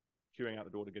 queuing out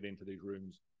the door to get into these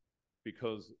rooms,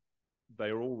 because they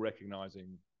are all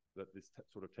recognizing that this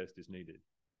sort of test is needed.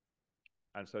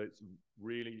 And so it's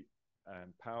really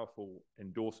powerful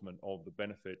endorsement of the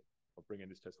benefit of bringing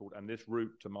this test forward. And this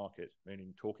route to market,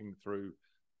 meaning talking through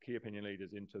key opinion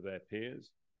leaders into their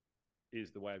peers,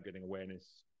 is the way of getting awareness.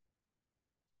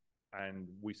 And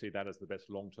we see that as the best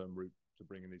long-term route to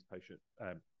bringing these patients,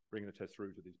 bringing the test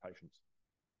through to these patients.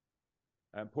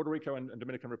 Puerto Rico and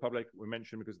Dominican Republic, we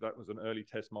mentioned because that was an early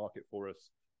test market for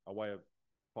us, a way of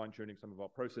fine-tuning some of our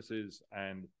processes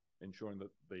and ensuring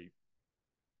that the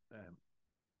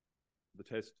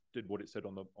test did what it said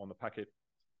on the packet.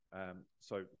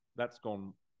 So that's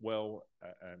gone well.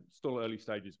 Still early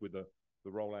stages with the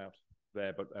rollout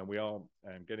there, but we are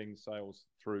getting sales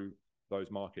through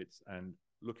those markets and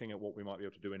looking at what we might be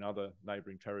able to do in other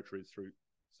neighboring territories through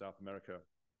South America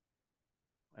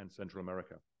and Central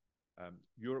America.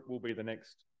 Europe will be the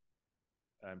next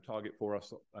target for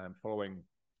us, following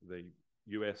the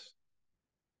US.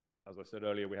 As I said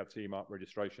earlier, we have team up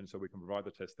registration, so we can provide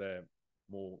the test there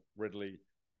more readily.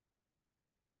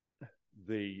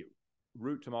 The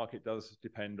route to market does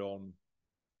depend on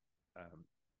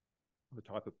the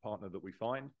type of partner that we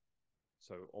find.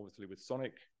 So obviously with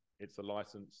Sonic, it's a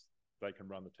license, they can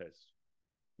run the test.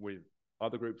 With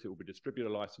other groups, it will be distributor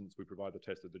license. We provide the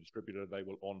test to the distributor, they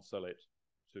will on-sell it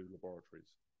to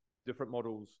laboratories. Different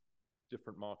models,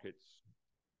 different markets.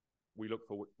 We look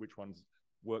for which ones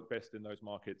work best in those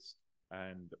markets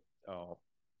and are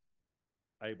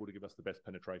able to give us the best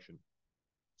penetration.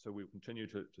 So we'll continue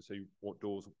to see what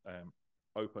doors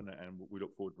open, and we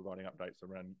look forward to providing updates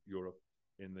around Europe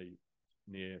in the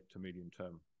near to medium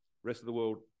term. Rest of the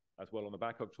world as well on the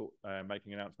back of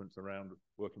making announcements around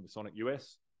working with Sonic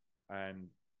US, and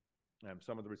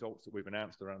some of the results that we've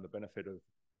announced around the benefit of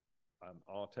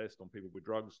our test on people with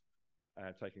drugs,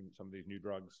 taking some of these new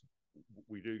drugs.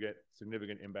 We do get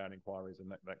significant inbound inquiries,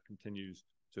 and that continues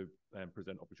to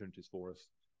present opportunities for us,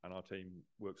 and our team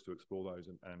works to explore those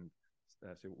and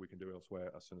see what we can do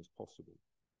elsewhere as soon as possible.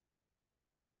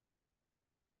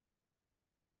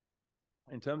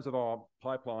 In terms of our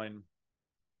pipeline,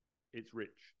 it's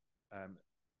rich.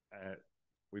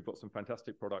 We've got some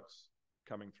fantastic products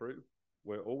coming through.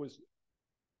 We're always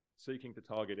seeking to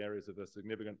target areas of a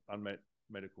significant unmet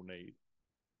medical need.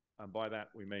 And by that,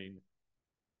 we mean,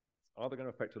 are they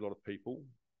going to affect a lot of people,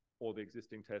 or the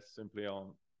existing tests simply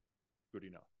aren't good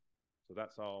enough? So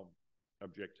that's our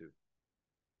objective.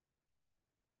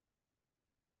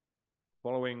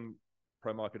 Following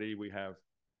ProMarket, we have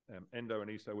Endo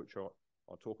and ESO, which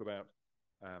I'll talk about.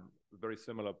 Very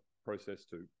similar process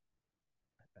to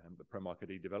the pro-market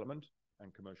development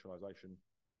and commercialization.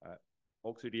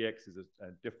 OxyDX is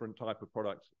a different type of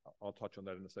product. I'll touch on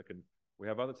that in a second. We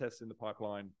have other tests in the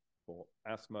pipeline for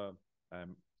asthma,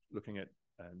 looking at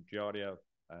Giardia.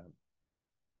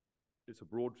 It's a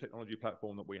broad technology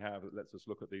platform that we have that lets us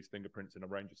look at these fingerprints in a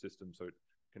range of systems, so it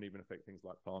can even affect things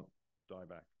like plant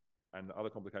dieback and other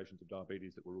complications of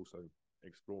diabetes that we're also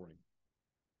exploring.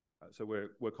 So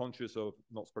we're conscious of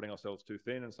not spreading ourselves too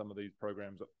thin, and some of these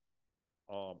programs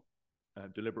are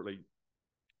deliberately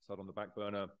set on the back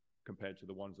burner compared to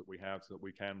the ones that we have, so that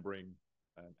we can bring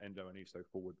endo and ESO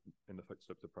forward in the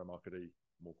footsteps of pro-market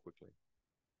more quickly.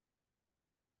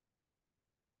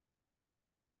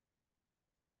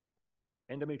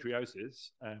 Endometriosis,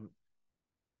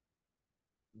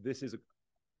 this is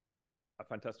a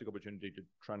fantastic opportunity to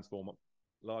transform a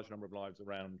large number of lives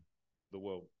around the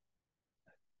world.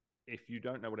 If you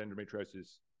don't know what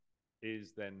endometriosis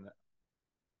is, then,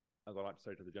 as I like to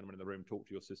say to the gentleman in the room, talk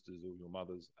to your sisters or your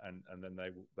mothers, and then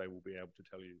they will be able to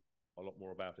tell you a lot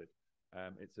more about it.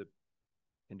 It's a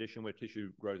condition where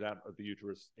tissue grows out of the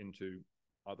uterus into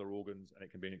other organs, and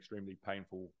it can be an extremely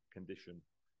painful condition.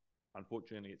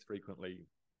 Unfortunately, it's frequently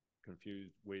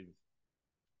confused with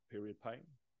period pain.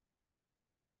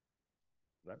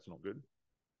 That's not good.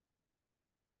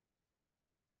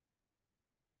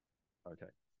 Okay.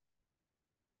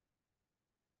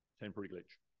 Temporary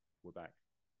glitch. We're back.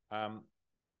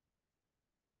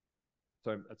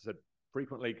 So, as I said,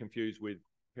 frequently confused with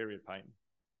period pain.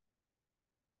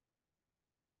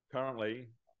 Currently,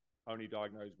 only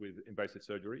diagnosed with invasive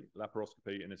surgery,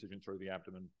 laparoscopy, and incision through the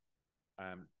abdomen,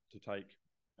 to take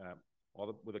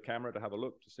either with a camera to have a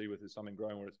look to see if there's something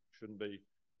growing where it shouldn't be,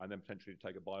 and then potentially to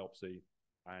take a biopsy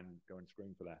and go and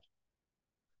screen for that.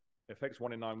 It affects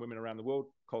 1 in 9 women around the world,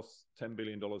 costs $10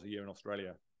 billion a year in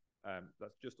Australia.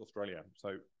 That's just Australia.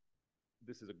 So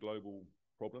this is a global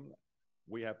problem.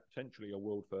 We have potentially a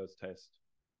world first test,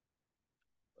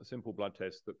 a simple blood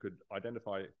test that could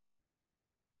identify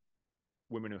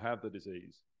women who have the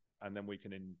disease, and then we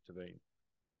can intervene.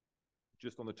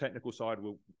 Just on the technical side,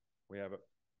 we have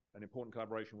an important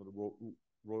collaboration with the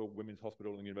Royal Women's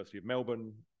Hospital and the University of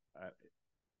Melbourne.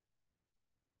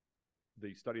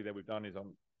 The study that we've done is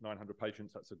on 900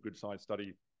 patients. That's a good size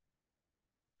study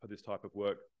for this type of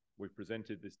work. We've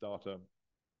presented this data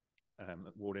at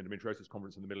World Endometriosis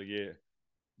Conference in the middle of the year.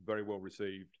 Very well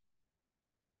received.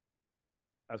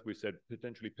 As we said,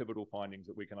 potentially pivotal findings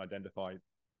that we can identify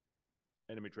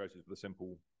endometriosis with a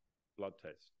simple blood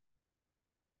test.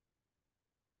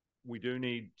 We do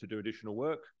need to do additional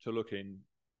work to look in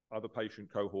other patient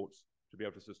cohorts to be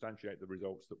able to substantiate the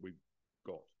results that we've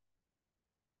got.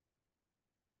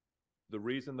 The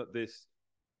reason that this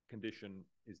condition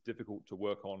is difficult to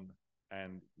work on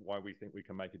and why we think we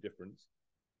can make a difference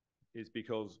is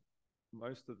because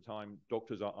most of the time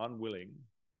doctors are unwilling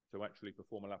to actually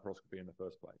perform a laparoscopy in the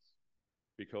first place,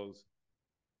 because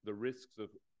the risks of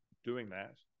doing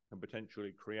that can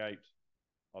potentially create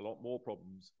a lot more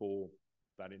problems for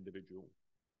that individual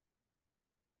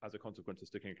as a consequence of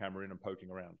sticking a camera in and poking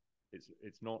around.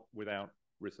 It's not without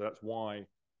risk. So that's why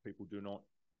people do not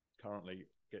currently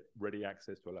get ready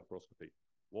access to a laparoscopy.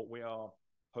 What we are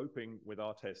hoping with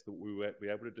our test that we will be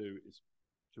able to do is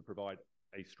to provide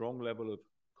a strong level of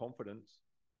confidence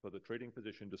for the treating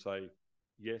physician to say,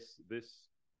 yes, this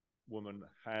woman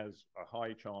has a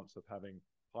high chance of having,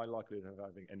 high likelihood of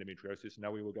having endometriosis.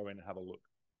 Now we will go in and have a look.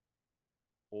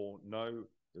 Or no,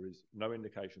 there is no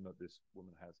indication that this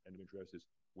woman has endometriosis.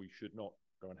 We should not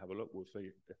go and have a look. We'll see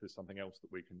if there's something else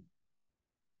that we can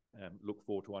look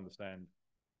for to understand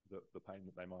the pain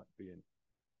that they might be in.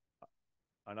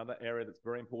 Another area that's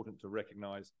very important to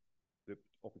recognize the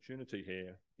opportunity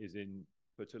here is in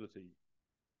fertility.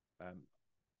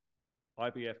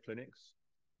 IVF clinics,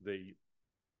 the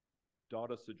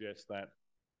data suggests that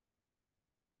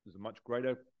there's a much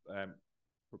greater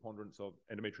preponderance of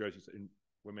endometriosis in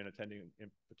women attending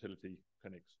infertility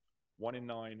clinics. 1 in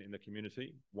 9 in the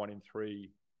community, 1 in 3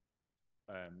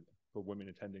 for women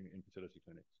attending infertility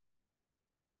clinics.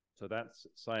 So that's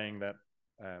saying that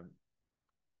there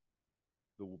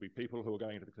will be people who are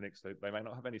going into the clinics. They may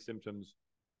not have any symptoms,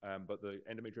 but the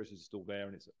endometriosis is still there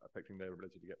and it's affecting their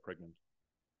ability to get pregnant.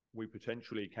 We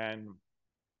potentially can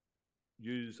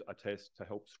use a test to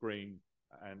help screen,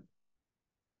 and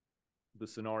the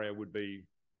scenario would be,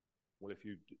 well, if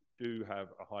you do have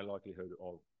a high likelihood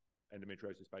of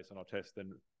endometriosis based on our test,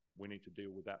 then we need to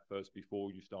deal with that first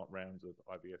before you start rounds of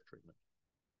IVF treatment.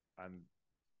 And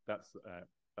that's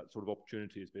that sort of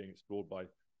opportunity is being explored by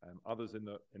others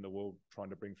in the world trying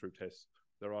to bring through tests.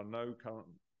 There are no current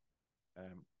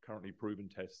currently proven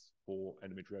tests for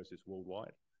endometriosis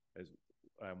worldwide. There's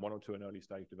one or two in early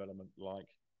stage development like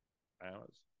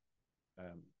ours.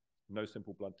 No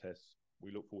simple blood tests.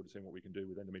 We look forward to seeing what we can do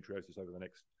with endometriosis over the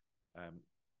next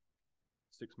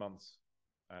 6 months.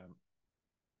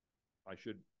 I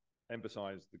should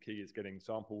emphasize the key is getting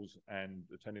samples, and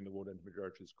attending the World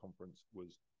Endometriosis Conference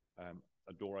was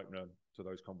a door opener to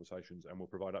those conversations, and we'll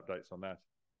provide updates on that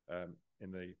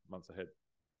in the months ahead.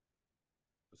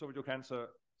 Esophageal cancer,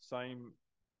 same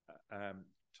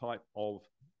type of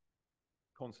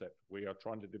concept. We are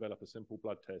trying to develop a simple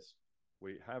blood test.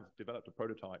 We have developed a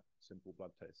prototype simple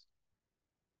blood test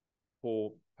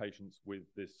for patients with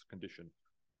this condition.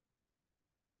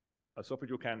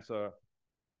 Esophageal cancer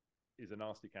is a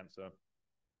nasty cancer,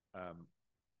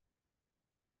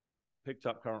 picked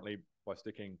up currently by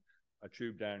sticking a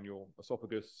tube down your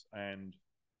esophagus and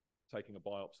taking a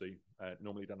biopsy,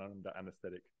 normally done under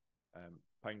anesthetic.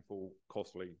 Painful,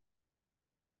 costly.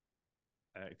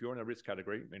 If you're in a risk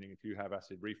category, meaning if you have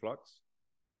acid reflux,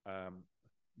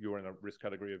 you're in a risk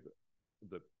category of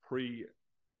the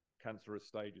pre-cancerous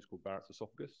stage is called Barrett's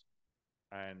esophagus,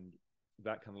 and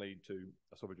that can lead to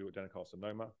esophageal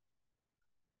adenocarcinoma.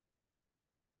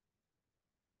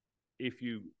 If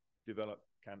you develop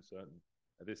cancer,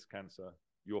 this cancer,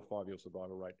 your 5-year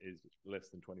survival rate is less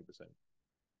than 20%.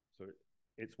 So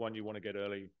it's one you want to get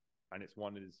early, and it's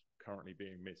one that is currently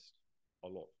being missed a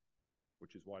lot,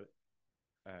 which is why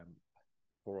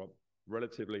for a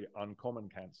relatively uncommon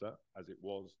cancer, as it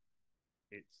was,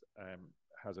 it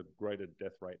has a greater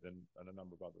death rate than a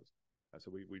number of others.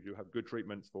 So we do have good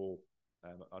treatments for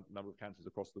a number of cancers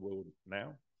across the world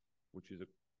now, which is a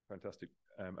fantastic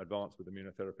advance with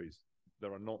immunotherapies.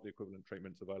 There are not the equivalent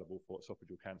treatments available for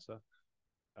esophageal cancer.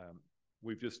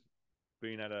 We've just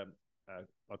been at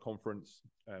a conference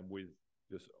with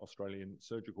this Australian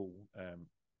surgical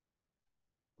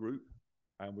group,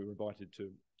 and we were invited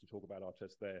to talk about our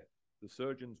test there. The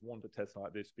surgeons want a test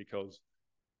like this because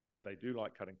they do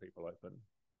like cutting people open,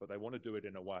 but they want to do it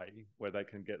in a way where they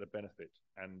can get the benefit.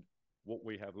 And what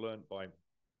we have learned by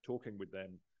talking with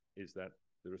them is that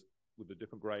there is, with the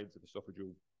different grades of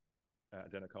esophageal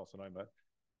adenocarcinoma,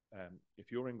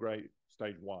 if you're in grade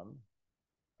stage 1,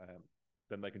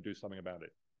 then they can do something about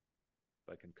it.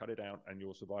 They can cut it out, and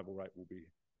your survival rate will be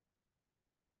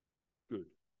good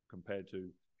compared to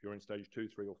if you're in stage 2,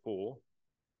 3, or 4,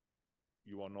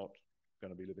 you are not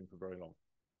going to be living for very long.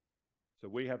 So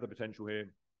we have the potential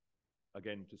here,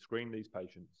 again, to screen these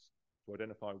patients, to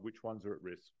identify which ones are at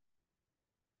risk,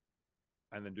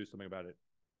 and then do something about it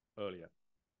earlier.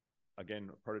 Again,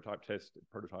 prototype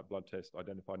blood test,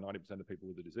 identified 90% of people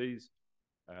with the disease,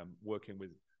 working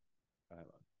with a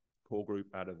core group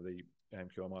out of the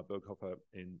QMI Berghofer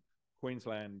in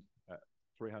Queensland,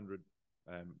 300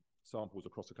 samples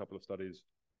across a couple of studies.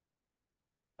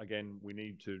 Again, we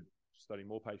need to study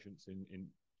more patients in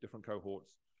different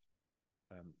cohorts.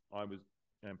 I was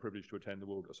privileged to attend the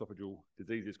World Esophageal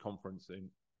Diseases Conference in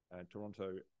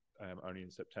Toronto only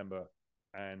in September,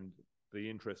 and the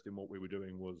interest in what we were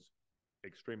doing was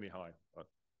extremely high. I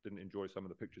didn't enjoy some of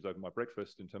the pictures over my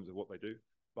breakfast in terms of what they do,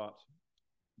 but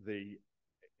the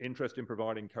interest in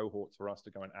providing cohorts for us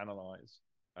to go and analyze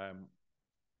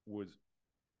was,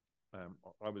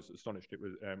 I was astonished. It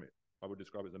was, I would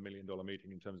describe it as $1 million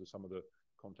meeting in terms of some of the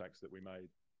contacts that we made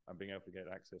and being able to get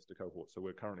access to cohorts. So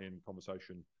we're currently in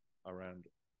conversation around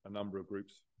a number of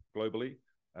groups globally,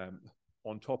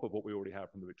 on top of what we already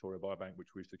have from the Victoria Biobank,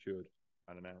 which we secured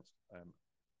and announced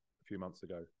a few months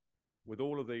ago. With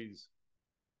all of these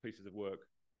pieces of work,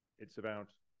 it's about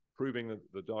proving that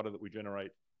the data that we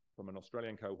generate from an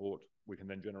Australian cohort, we can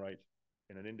then generate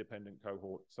in an independent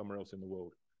cohort somewhere else in the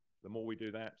world. The more we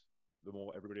do that, the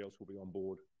more everybody else will be on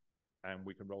board, and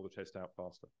we can roll the test out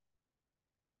faster.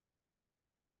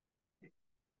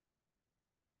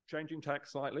 Changing tack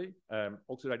slightly,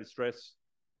 oxidative stress.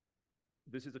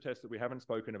 This is a test that we haven't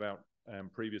spoken about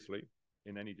previously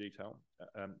in any detail.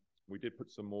 We did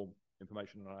put some more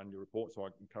information in our annual report, so I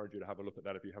encourage you to have a look at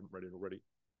that if you haven't read it already.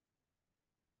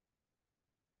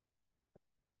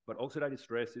 But oxidative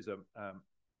stress is it's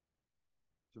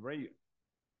a very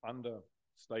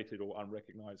understated or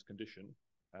unrecognized condition.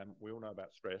 We all know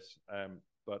about stress,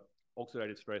 but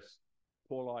oxidative stress,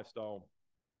 poor lifestyle,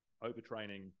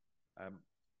 overtraining,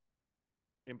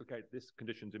 this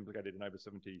condition's implicated in over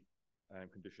 70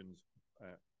 conditions.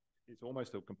 It's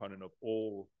almost a component of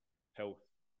all health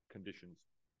conditions.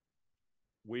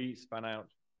 We spun out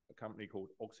a company called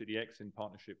OxiDX in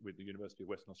partnership with the University of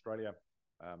Western Australia.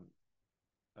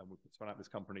 And we spun out this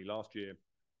company last year.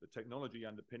 The technology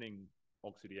underpinning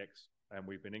OxiDX, and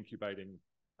we've been incubating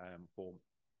for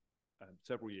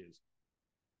several years.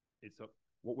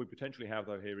 what we potentially have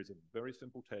though here is a very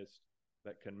simple test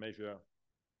that can measure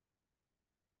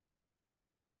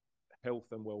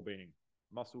health and well-being,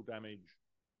 muscle damage,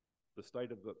 the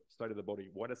state of the body.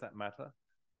 Why does that matter?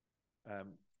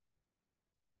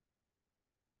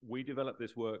 We developed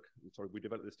this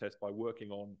test by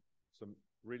working on some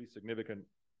really significant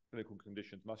clinical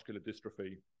conditions, muscular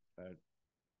dystrophy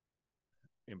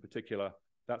in particular.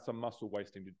 That's a muscle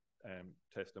wasting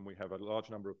test, and we have a large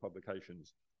number of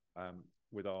publications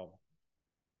with our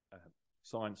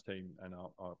science team and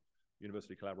our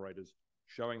university collaborators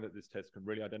showing that this test can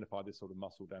really identify this sort of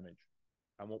muscle damage.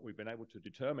 And what we've been able to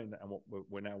determine, and what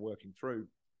we're now working through,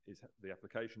 is the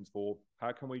applications for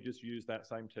how can we just use that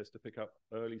same test to pick up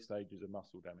early stages of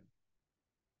muscle damage.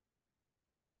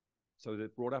 So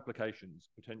there's broad applications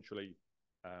potentially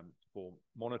for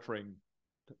monitoring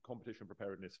competition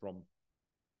preparedness from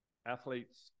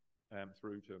athletes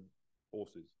through to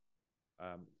horses.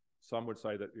 Some would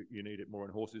say that you need it more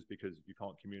in horses because you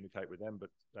can't communicate with them, but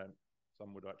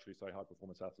some would actually say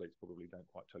high-performance athletes probably don't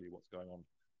quite tell you what's going on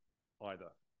either.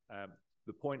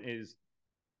 The point is,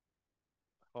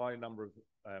 high number of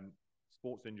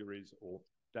sports injuries or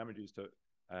damage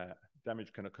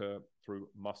can occur through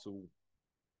muscle,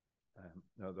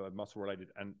 muscle-related,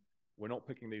 and we're not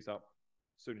picking these up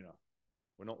soon enough.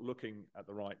 We're not looking at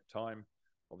the right time.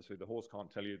 Obviously, the horse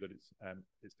can't tell you that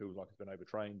it feels like it's been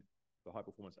overtrained. The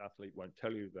high-performance athlete won't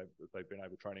tell you that they've been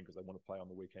overtraining because they want to play on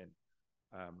the weekend.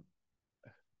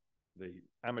 The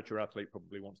amateur athlete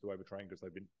probably wants to overtrain because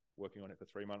they've been working on it for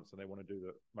 3 months and they want to do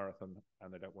the marathon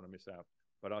and they don't want to miss out.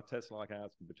 But our tests like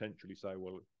ours can potentially say,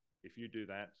 well, if you do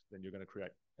that, then you're going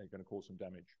to cause some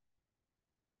damage.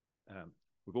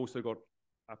 We've also got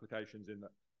applications in the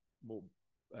more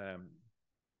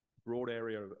broad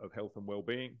area of health and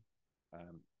well-being,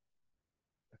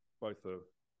 both for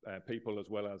people as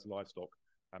well as livestock,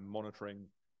 and monitoring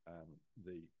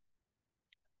the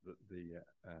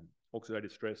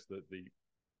oxidative stress, the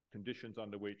conditions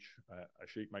under which a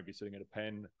sheep may be sitting in a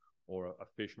pen or a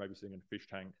fish may be sitting in a fish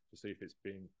tank, to see if it's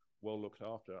being well looked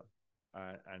after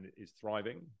and is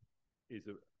thriving,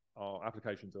 are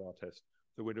applications of our test.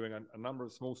 So we're doing a number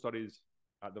of small studies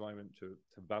at the moment to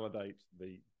validate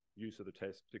the use of the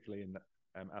test, particularly in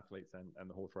athletes and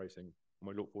the horse racing. And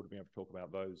we look forward to being able to talk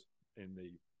about those in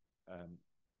the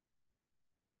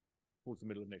towards the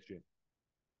middle of next year.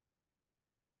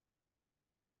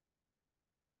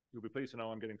 You'll be pleased to know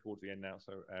I'm getting towards the end now,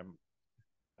 so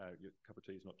your cup of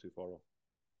tea is not too far off.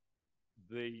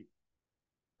 The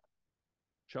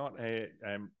chart here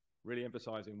really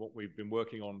emphasizing what we've been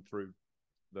working on through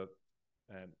the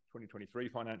 2023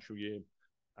 financial year,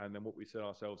 and then what we set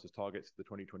ourselves as targets for the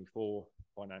 2024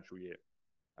 financial year.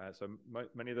 So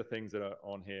many of the things that are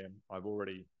on here I've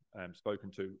already spoken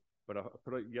to, but I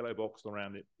put a yellow box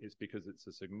around it is because it's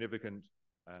a significant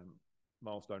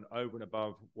milestone over and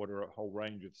above what are a whole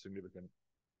range of significant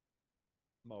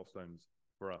milestones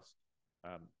for us.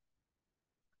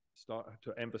 Start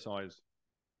to emphasize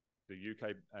the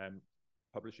UK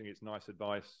publishing its NICE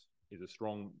advice is a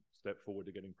strong step forward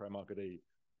to getting Promarket E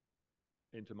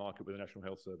into market with the National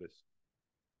Health Service.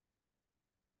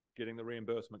 Getting the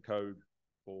reimbursement code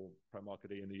for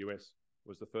Promarket E in the US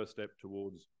was the first step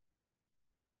towards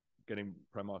getting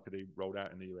Promarket E rolled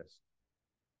out in the US.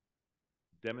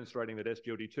 Demonstrating that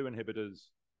SGLT2 inhibitors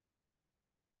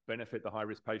benefit the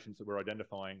high-risk patients that we're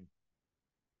identifying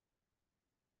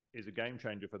is a game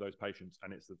changer for those patients,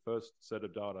 and it's the first set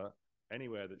of data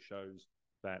anywhere that shows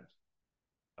that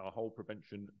our whole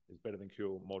prevention is better than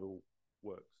cure model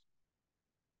works.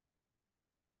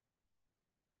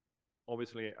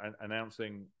 Obviously,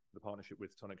 announcing the partnership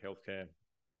with Tonic Healthcare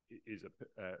is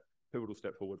a pivotal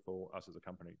step forward for us as a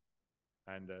company.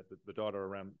 And the data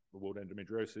around the World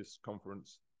Endometriosis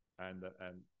Conference and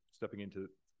stepping into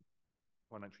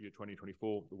financial year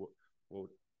 2024, the World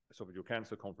Esophageal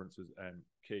Cancer Conference is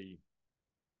key.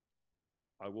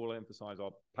 I will emphasize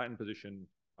our patent position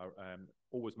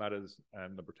always matters,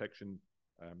 and the protection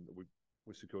that we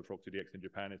secured for OxyDX in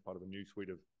Japan is part of a new suite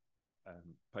of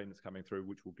patents coming through,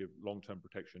 which will give long-term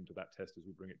protection to that test as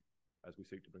we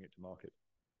seek to bring it to market.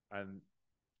 And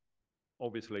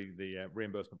obviously, the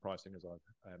reimbursement pricing, as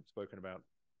I've spoken about,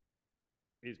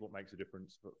 is what makes a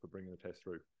difference for bringing the test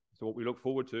through. So what we look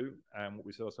forward to, and what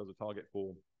we set ourselves a target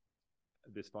for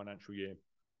this financial year,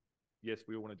 yes,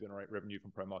 we all want to generate revenue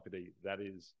from Promarket E. That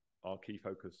is our key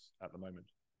focus at the moment.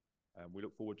 We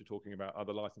look forward to talking about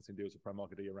other licensing deals of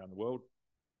Promarket E around the world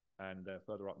and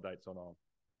further updates on our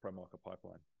Promarket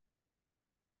pipeline.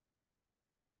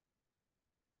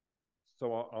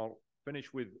 So I'll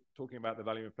finish with talking about the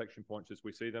value inflection points as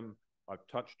we see them. I've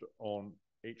touched on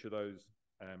each of those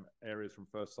areas from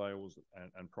first sales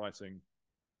and pricing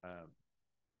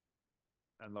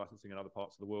and licensing in other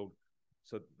parts of the world.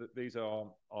 So these are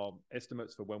our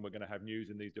estimates for when we're going to have news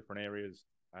in these different areas.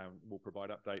 We'll provide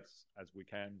updates as we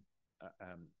can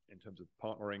in terms of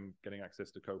partnering, getting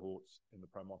access to cohorts in the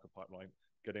ProMarker pipeline,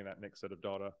 getting that next set of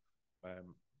data.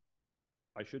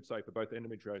 I should say for both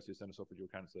endometriosis and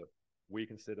esophageal cancer, we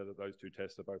consider that those two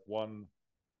tests are both one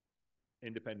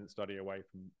independent study away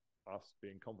from us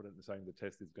being confident in saying the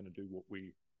test is going to do what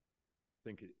we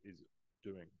think it is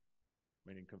doing,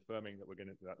 meaning confirming that we're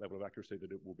getting to that level of accuracy,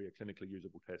 that it will be a clinically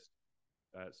usable test.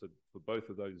 So for both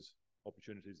of those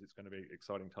opportunities, it's going to be an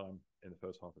exciting time in the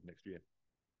first half of next year.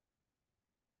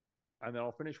 And then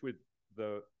I'll finish with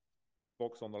the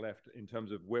box on the left in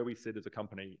terms of where we sit as a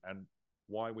company and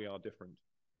why we are different.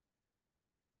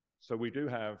 So we do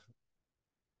have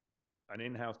an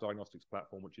in-house diagnostics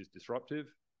platform which is disruptive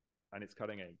and it's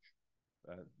cutting edge.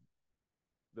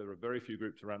 There are very few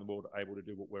groups around the world able to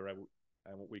do what we're able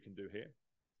and what we can do here.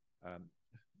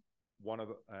 One of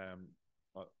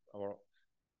our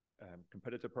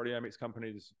competitor proteomics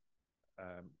companies,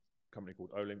 a company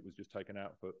called Olink, was just taken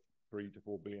out for $3 to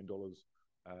 $4 billion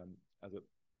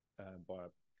by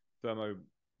Thermo.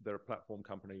 They're a platform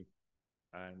company,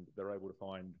 and they're able to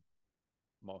find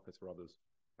markers for others.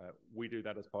 We do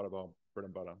that as part of our bread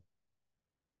and butter.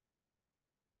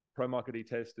 ProMarker D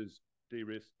test is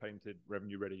de-risked, patented,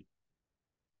 revenue ready,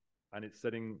 and it's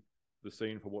setting the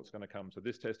scene for what's going to come. So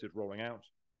this test is rolling out.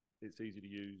 It's easy to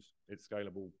use. It's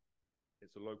scalable.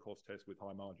 It's a low-cost test with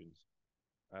high margins.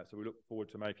 So we look forward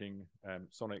to making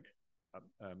Sonic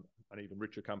an even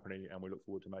richer company, and we look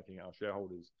forward to making our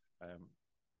shareholders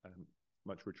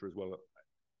much richer as well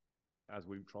as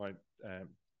we try and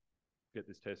get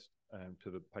this test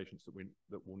to the patients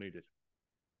that will need it.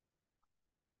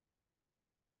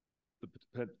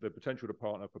 The potential to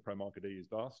partner for ProMarker D is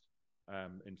vast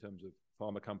in terms of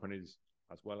pharma companies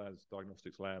as well as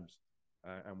diagnostics labs,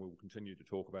 and we'll continue to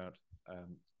talk about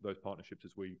those partnerships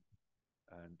as we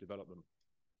develop them.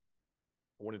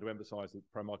 I wanted to emphasize that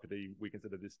ProMarker D, we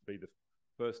consider this to be the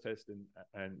first test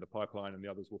and the pipeline, and the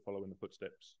others will follow in the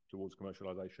footsteps towards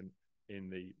commercialization in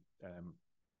the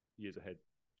years ahead.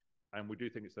 And we do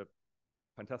think it's a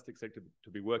fantastic sector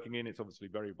to be working in. It's obviously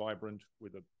very vibrant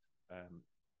with the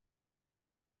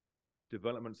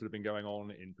developments that have been going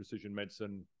on in precision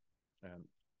medicine.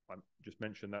 I just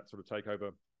mentioned that sort of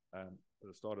takeover at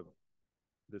the start of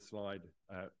this slide.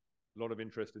 A lot of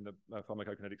interest in the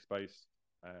pharmacokinetic space,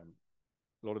 a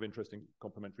lot of interest in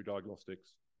complementary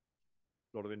diagnostics,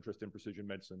 a lot of interest in precision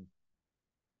medicine,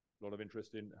 a lot of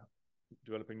interest in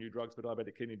developing new drugs for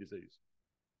diabetic kidney disease.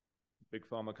 Big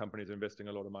pharma companies are investing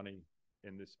a lot of money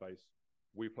in this space.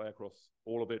 We play across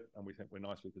all of it, and we think we're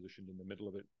nicely positioned in the middle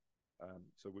of it.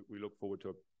 So we look forward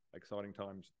to exciting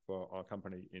times for our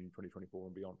company in 2024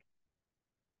 and beyond.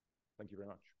 Thank you very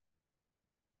much.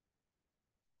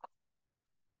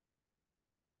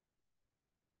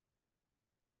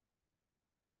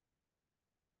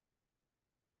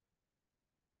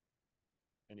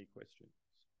 Any questions?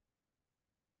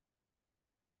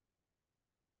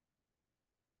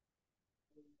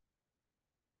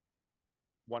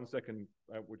 One second,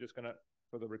 we're just going to,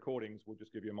 for the recordings, we'll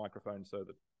just give you a microphone so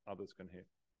that others can hear.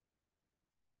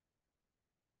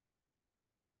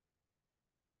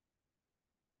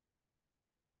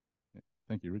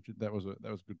 Thank you, Richard. That was a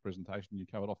good presentation. You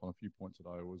covered off on a few points that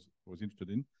I was interested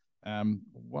in.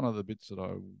 One of the bits that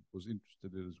I was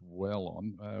interested in as well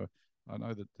on, I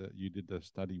know that you did a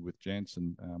study with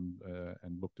Janssen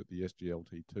and looked at the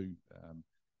SGLT2,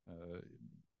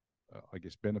 I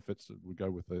guess, benefits that would go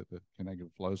with the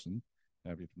canagliflozin,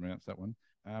 however you pronounce that one.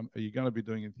 Are you going to be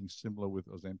doing anything similar with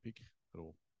Ozempic at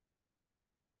all?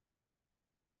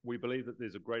 We believe that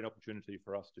there's a great opportunity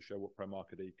for us to show what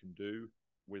ProMarker D can do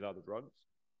with other drugs,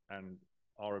 and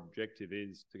our objective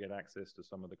is to get access to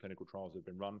some of the clinical trials that have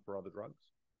been run for other drugs,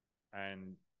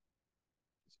 and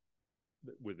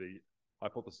with the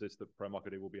hypothesis that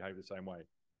ProMarker D will behave the same way.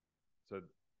 So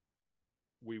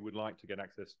we would like to get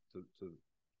access to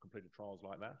completed trials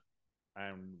like that,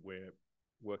 and we're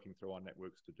working through our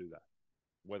networks to do that.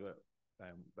 Whether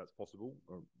that's possible,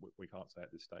 or we can't say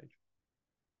at this stage.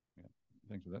 Yeah,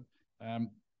 thanks for that.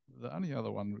 The only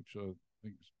other one which I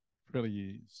think is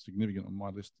fairly significant on my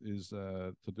list is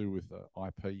to do with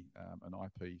IP and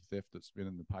IP theft that's been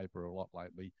in the paper a lot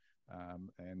lately.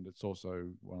 And it's also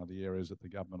one of the areas that the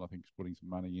government, I think, is putting some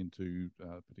money into,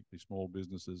 particularly small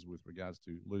businesses with regards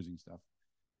to losing stuff.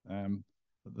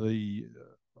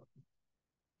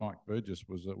 Mike Burgess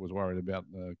was worried about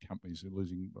companies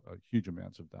losing huge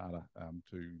amounts of data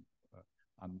to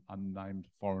unnamed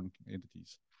foreign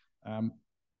entities.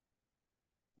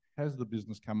 has the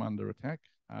business come under attack?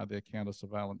 Are there counter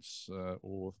surveillance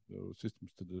or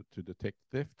systems to detect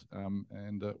theft?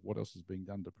 And what else is being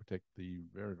done to protect the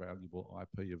very valuable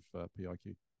IP of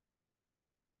PIQ?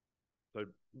 So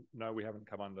no, we haven't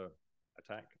come under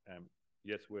attack.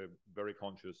 Yes, we're very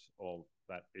conscious of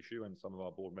that issue, and some of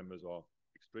our board members are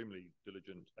extremely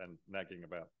diligent and nagging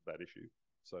about that issue.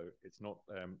 So it's not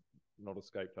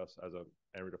escaped us as an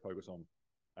area to focus on.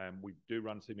 We do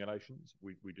run simulations.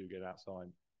 We do get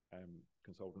outside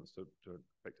consultants to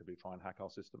effectively try and hack our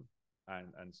system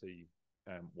and see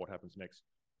what happens next.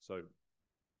 So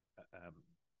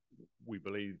we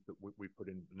believe that we've put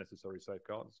in the necessary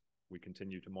safeguards. We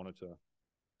continue to monitor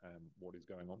what is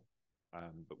going on,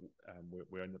 but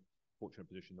we're in the fortunate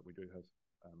position that we do have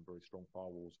very strong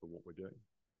firewalls for what we're doing,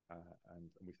 and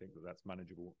we think that that's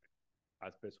manageable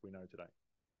as best we know today.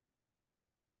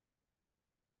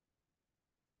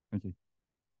 Thank you.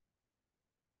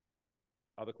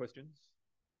 Other questions?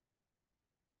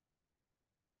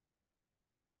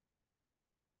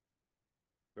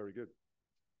 Very good.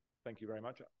 Thank you very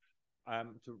much. As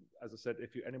I said,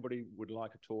 if anybody would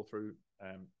like a tour through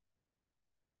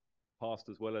past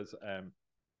as well as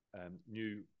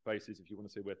new faces, if you want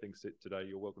to see where things sit today,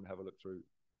 you're welcome to have a look through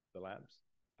the labs.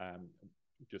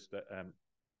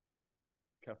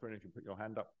 Catherine, if you put your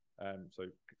hand up,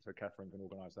 so Catherine can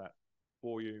organise that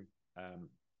for you.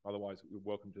 Otherwise, you're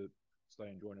welcome to stay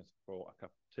and join us for a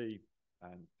cup of tea.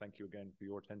 And thank you again for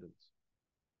your attendance.